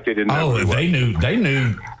to act like they didn't know. Oh, they knew.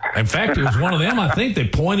 In fact, it was one of them, I think,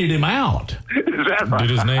 that pointed him out. Is that right? Did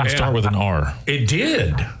his name start with an R? It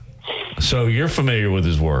did. So you're familiar with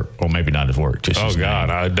his work. Well, maybe not his work. Just his God.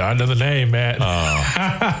 name. I know the name, Matt.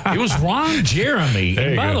 It was Ron Jeremy.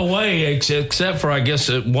 And by the way, except for, I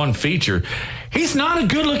guess, one feature, he's not a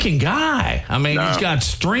good-looking guy. I mean, he's got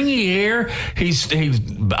stringy hair. He's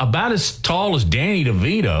about as tall as Danny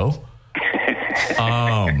DeVito.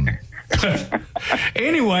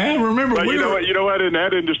 Anyway, I remember. But you know what? In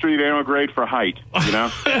that industry, they don't grade for height.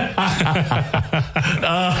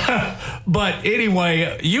 But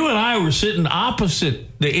anyway, you and I were sitting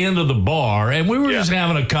opposite the end of the bar, and we were just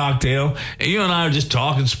having a cocktail. And you and I were just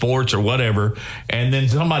talking sports or whatever. And then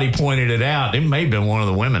somebody pointed it out. It may have been one of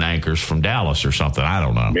the women anchors from Dallas or something. I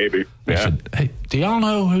don't know. Maybe. They said, "Hey, do y'all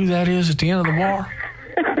know who that is at the end of the bar?"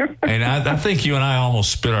 And I think you and I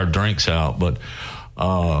almost spit our drinks out, but.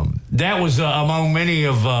 That was among many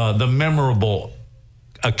of the memorable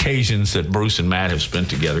occasions that Bruce and Matt have spent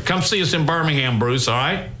together. Come see us in Birmingham, Bruce, all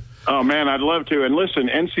right? Oh, man, I'd love to. And listen,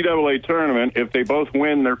 NCAA tournament, if they both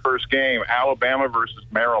win their first game, Alabama versus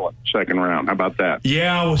Maryland, second round. How about that?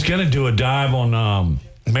 Yeah, I was going to do a dive on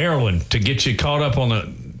Maryland to get you caught up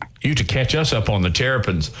on to catch us up on the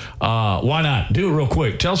Terrapins. Why not? Do it real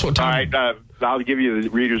quick. Tell us what time. All right, I'll give you the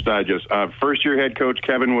Reader's Digest. First-year head coach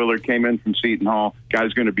Kevin Willard came in from Seton Hall.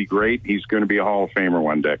 Guy's going to be great. He's going to be a Hall of Famer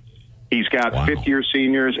one day. He's got fifth-year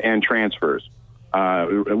seniors and transfers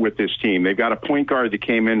with this team. They've got a point guard that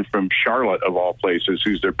came in from Charlotte, of all places,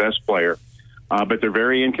 who's their best player. But they're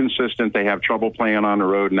very inconsistent. They have trouble playing on the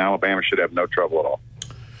road, and Alabama should have no trouble at all.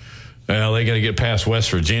 Well, they got to get past West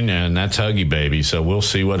Virginia, and that's Huggy Baby, so we'll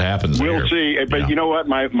see what happens there. We'll see, but you know what?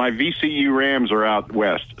 My VCU Rams are out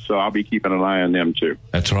west, so I'll be keeping an eye on them, too.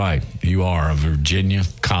 That's right. You are a Virginia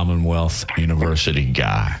Commonwealth University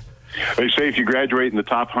guy. They say if you graduate in the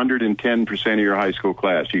top 110% of your high school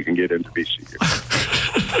class, you can get into VCU.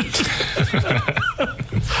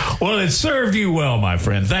 Well, it served you well, my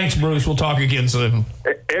friend. Thanks, Bruce. We'll talk again soon.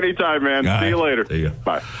 Anytime, man. See you later. See you.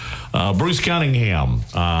 Bye. Bruce Cunningham,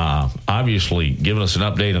 obviously giving us an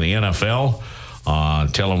update on the NFL,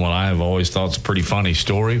 telling what I have always thought is a pretty funny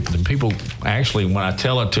story. And people, actually, when I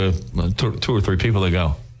tell it to 2 or 3 people, they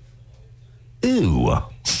go, "Ew."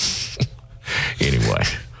 Anyway,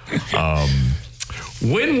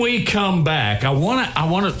 when we come back, we're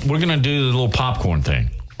going to do the little popcorn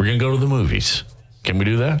thing. We're going to go to the movies. Can we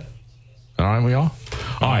do that? All right, we all?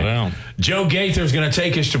 All right. Down. Joe Gaither's going to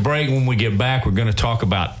take us to break. When we get back, we're going to talk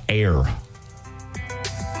about Air.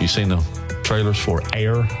 You seen the trailers for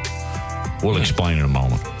Air? We'll explain in a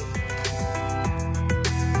moment.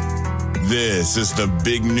 This is the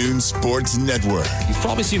Big Noon Sports Network. You've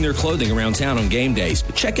probably seen their clothing around town on game days,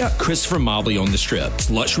 but check out Christopher Mobley on the Strip. It's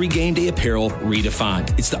luxury game day apparel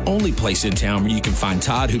redefined. It's the only place in town where you can find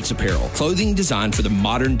Todd Hoops apparel. Clothing designed for the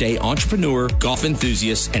modern day entrepreneur, golf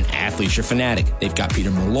enthusiast, and athleisure fanatic. They've got Peter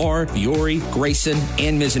Millar, Fiore, Grayson,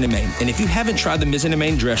 and Mizzen and Main. And if you haven't tried the Mizzen and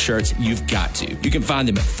Main dress shirts, you've got to. You can find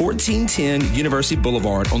them at 1410 University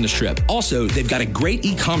Boulevard on the Strip. Also, they've got a great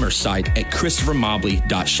e-commerce site at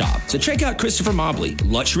ChristopherMobley.shop. So check out Christopher Mobley,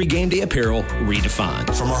 luxury game day apparel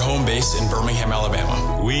redefined. From our home base in Birmingham,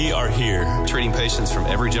 Alabama, we are here treating patients from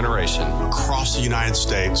every generation across the United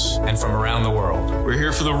States and from around the world. We're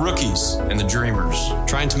here for the rookies and the dreamers,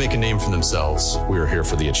 trying to make a name for themselves. We are here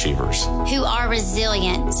for the achievers, who are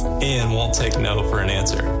resilient and won't take no for an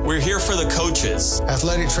answer. We're here for the coaches,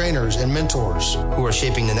 athletic trainers, and mentors who are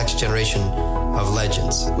shaping the next generation of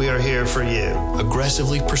legends. We are here for you,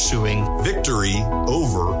 aggressively pursuing victory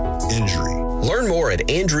over injury. Learn more at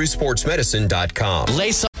andrewsportsmedicine.com.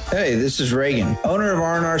 Hey, this is Reagan, owner of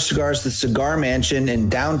R&R Cigars, the Cigar Mansion in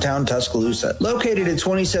downtown Tuscaloosa, located at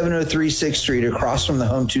 2703 6th Street across from the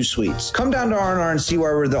Home 2 Suites. Come down to R&R and see why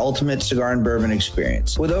we're the ultimate cigar and bourbon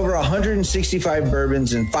experience. With over 165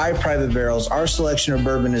 bourbons and 5 private barrels, our selection of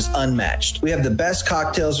bourbon is unmatched. We have the best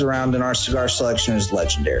cocktails around and our cigar selection is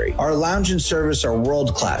legendary. Our lounge and service are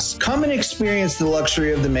world-class. Come and experience the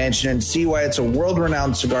luxury of the mansion and see why it's a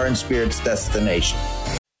world-renowned cigar and spirits destination.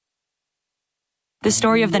 The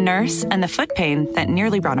story of the nurse and the foot pain that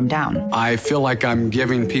nearly brought him down. I feel like I'm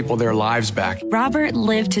giving people their lives back. Robert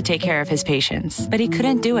lived to take care of his patients, but he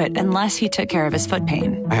couldn't do it unless he took care of his foot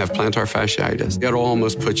pain. I have plantar fasciitis. It'll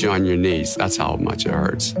almost put you on your knees. That's how much it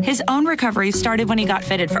hurts. His own recovery started when he got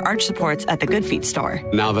fitted for arch supports at the Good Feet store.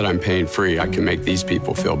 Now that I'm pain-free, I can make these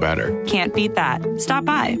people feel better. Can't beat that. Stop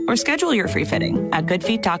by or schedule your free fitting at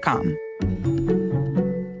goodfeet.com.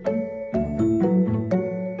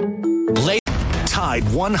 Tide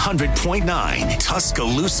 100.9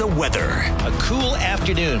 Tuscaloosa weather. A cool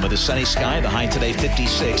afternoon with a sunny sky. The high today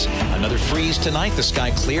 56. Another freeze tonight. The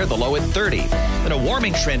sky clear. The low at 30. Then a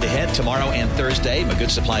warming trend ahead tomorrow and Thursday. A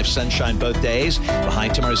good supply of sunshine both days. The high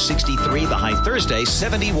tomorrow 63. The high Thursday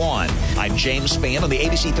 71. I'm James Spann on the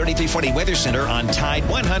ABC 3340 Weather Center on Tide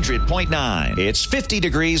 100.9. It's 50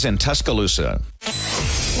 degrees in Tuscaloosa.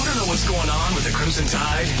 Want to know what's going on with the Crimson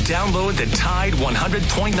Tide? Download the Tide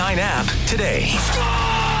 100.9 app today.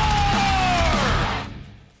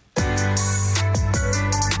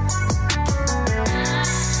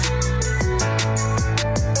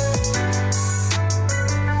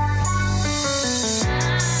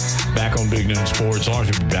 Back on Big Noon Sports. Lars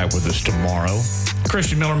will be back with us tomorrow.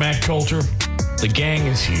 Christian Miller, Matt Coulter. The gang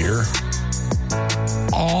is here.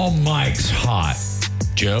 All mics hot.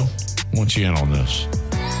 Joe, I want you in on this.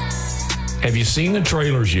 Have you seen the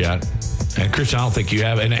trailers yet? And Chris, I don't think you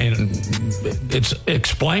have. And it's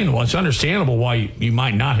explainable. It's understandable why you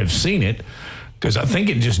might not have seen it, because I think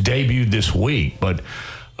it just debuted this week. But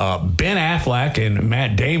Ben Affleck and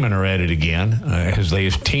Matt Damon are at it again as they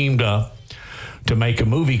have teamed up to make a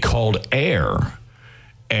movie called Air.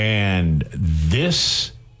 And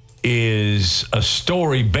this is a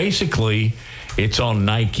story. Basically, it's on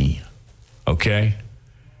Nike, okay?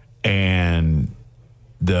 And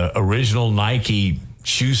the original Nike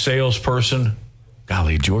shoe salesperson,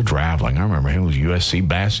 golly, George Raveling, I remember him, was a USC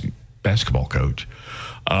basketball coach.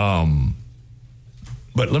 But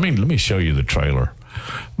let me show you the trailer.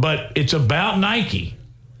 But it's about Nike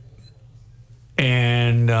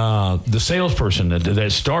and the salesperson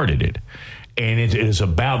that started it. And it is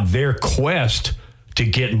about their quest to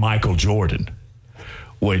get Michael Jordan,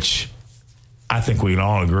 which I think we can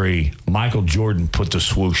all agree Michael Jordan put the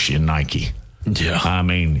swoosh in Nike. Yeah. I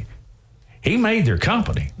mean, he made their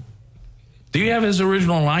company. Do you have his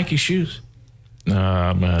original Nike shoes?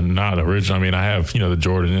 Man, not original. I mean, I have, the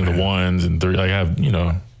Jordan and the 1s and 3. I have,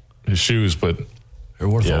 his shoes, but they're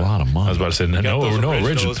worth a lot of money. I was about to say, no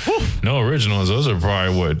originals. No originals. Those are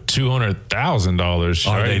probably, $200,000.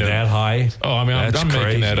 Are they that high? Oh, I mean, I'm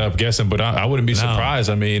making that up, guessing, but I wouldn't be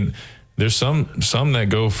surprised. I mean, there's some that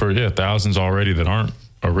go for, thousands already that aren't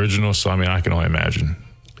original. So, I mean, I can only imagine.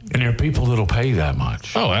 And there are people that'll pay that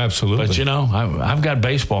much. Oh, absolutely. But, I've got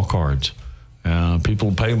baseball cards.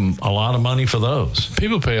 People pay a lot of money for those.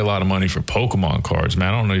 People pay a lot of money for Pokemon cards,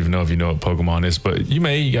 man. I don't even know if you know what Pokemon is, but you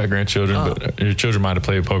got grandchildren, but your children might have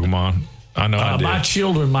played Pokemon. I know I did. My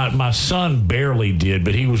children, my son barely did,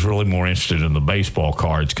 but he was really more interested in the baseball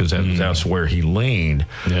cards because that's where he leaned.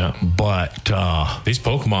 Yeah. But these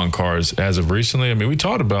Pokemon cards, as of recently, I mean, we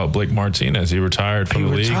talked about Blake Martinez. He retired from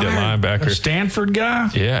the league, that linebacker. A Stanford guy?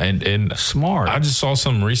 Yeah, and smart. I just saw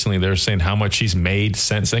something recently. They're saying how much he's made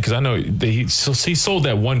since then, because I know he sold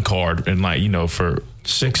that one card and for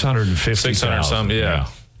 $650,000 something. Yeah.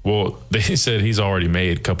 Well, they said he's already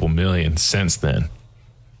made a couple million since then.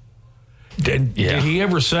 Did he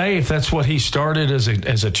ever say if that's what he started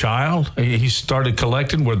as a child? He started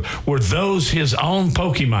collecting? Were those his own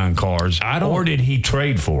Pokemon cards, or did he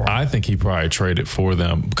trade for them? I think he probably traded for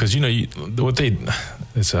them because, I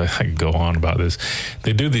could go on about this.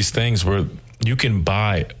 They do these things where you can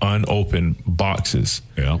buy unopened boxes.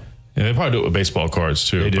 Yeah. And they probably do it with baseball cards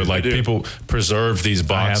too. But people preserve these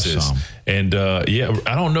boxes. I have some. And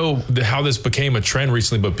I don't know how this became a trend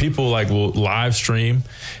recently, but people will live stream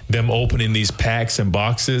them opening these packs and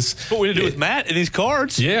boxes. What we do with Matt and these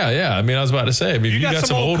cards? Yeah. I mean, I was about to say, if you got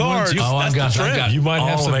some old cards, you might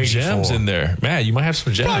have some gems in there. Matt, you might have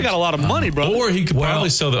some gems. Probably got a lot of money, bro. Or he could probably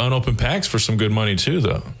sell the unopened packs for some good money too,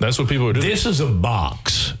 though. That's what people are doing. This is a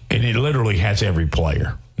box, and it literally has every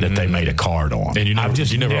player that they made a card on. And I've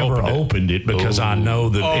just never opened it because I know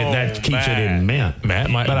that keeps it in mint. Matt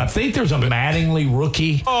might, but I think there's a Mattingly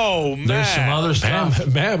rookie. Oh, Matt. There's some other stuff.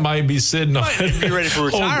 Matt might be sitting on be ready for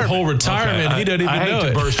retirement. Whole retirement. Okay. He doesn't even know it. I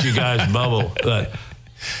hate to burst you guys' bubble, but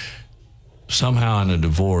somehow in a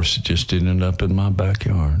divorce, it just didn't end up in my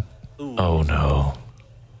backyard. Ooh. Oh,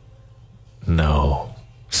 no.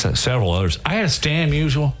 Several others. I had Stan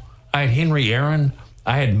Musial. I had Henry Aaron.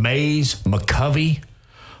 I had Mays, McCovey.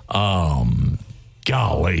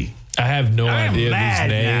 Golly. I have no idea these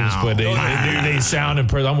names, but they sound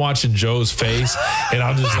impressive. I'm watching Joe's face, and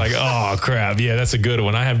I'm just like, oh, crap. Yeah, that's a good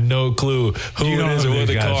one. I have no clue who it is or what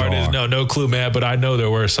the card is. No clue, Matt, but I know there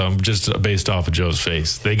were some just based off of Joe's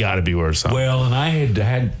face. They got to be worth something. Well, and I had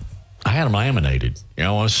them laminated.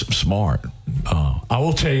 I was smart. I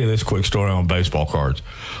will tell you this quick story on baseball cards.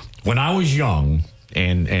 When I was young,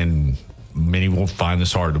 and many will find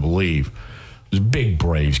this hard to believe, was a big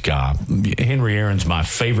Braves guy. Henry Aaron's my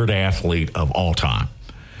favorite athlete of all time.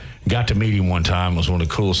 Got to meet him one time. It was one of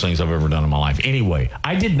the coolest things I've ever done in my life. Anyway,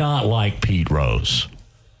 I did not like Pete Rose.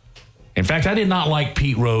 In fact, I did not like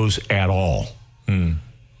Pete Rose at all. You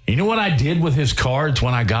know what I did with his cards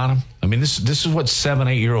when I got him? I mean, this is what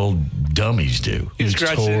 7-8-year-old dummies do. You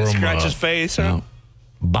scratch his face, huh?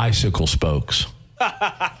 Bicycle spokes.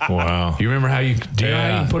 Wow. You remember how you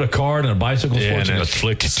put a card in a bicycle spokes and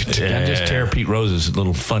flick it? Just tear Pete Rose's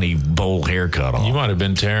little funny bowl haircut off. You might have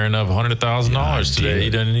been tearing up $100,000 today.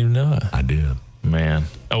 You didn't even know it. I did. Man.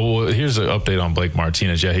 Oh, well, here's an update on Blake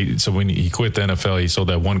Martinez. Yeah, so when he quit the NFL, he sold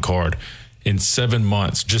that one card. In 7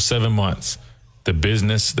 months, just 7 months, the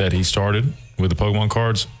business that he started with the Pokemon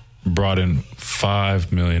cards brought in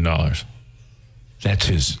 $5 million. They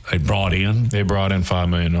brought in $5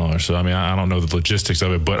 million. So, I mean, I don't know the logistics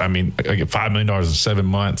of it, but I mean, I get $5 million in 7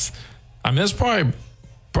 months. I mean, that's probably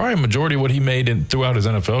a majority of what he made throughout his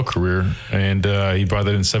NFL career. And he brought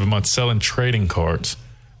that in 7 months selling trading cards.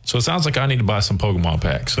 So it sounds like I need to buy some Pokemon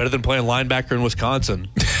packs. Better than playing linebacker in Wisconsin.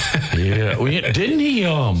 Yeah. Didn't he,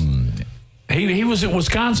 he was at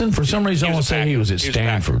Wisconsin for some reason. I want to say he was at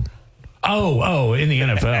Stanford. Oh, in the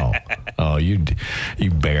NFL. Oh, you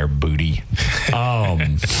bear booty. Hey,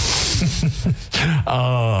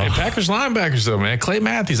 Packers linebackers though, man. Clay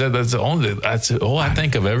Matthews. That's all I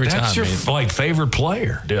think of every time. That's your favorite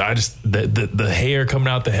player, dude. I just the hair coming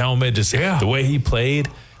out the helmet, just the way he played.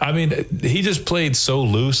 I mean, he just played so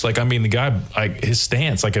loose. Like, I mean, the guy, like his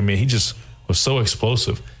stance. Like, I mean, he just was so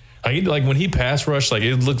explosive. Like when he pass rushed, like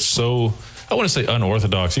it looked so. I want to say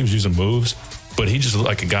unorthodox. He was using moves. But he just looked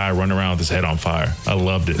like a guy running around with his head on fire. I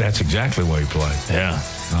loved it. That's exactly what he played. Yeah.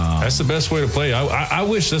 That's the best way to play. I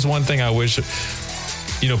wish, that's one thing I wish,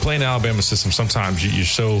 playing the Alabama system, sometimes you're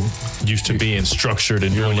so used to being structured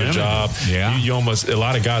and doing your job. Yeah. You almost, a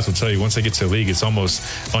lot of guys will tell you once they get to the league, it's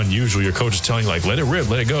almost unusual. Your coach is telling you, like, let it rip,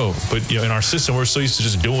 let it go. But, in our system, we're so used to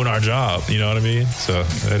just doing our job. You know what I mean? So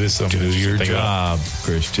that is something. Do your job,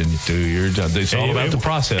 Christian. Do your job. It's all about the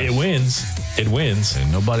process. It wins.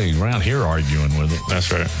 And nobody around here arguing with it.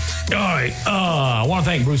 That's right. All right. I want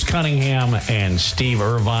to thank Bruce Cunningham and Steve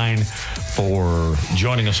Irvine for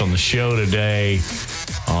joining us on the show today.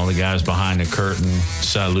 All the guys behind the curtain,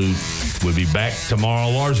 salute. We'll be back tomorrow.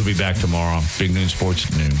 Lars will be back tomorrow on Big Noon Sports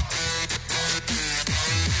at noon.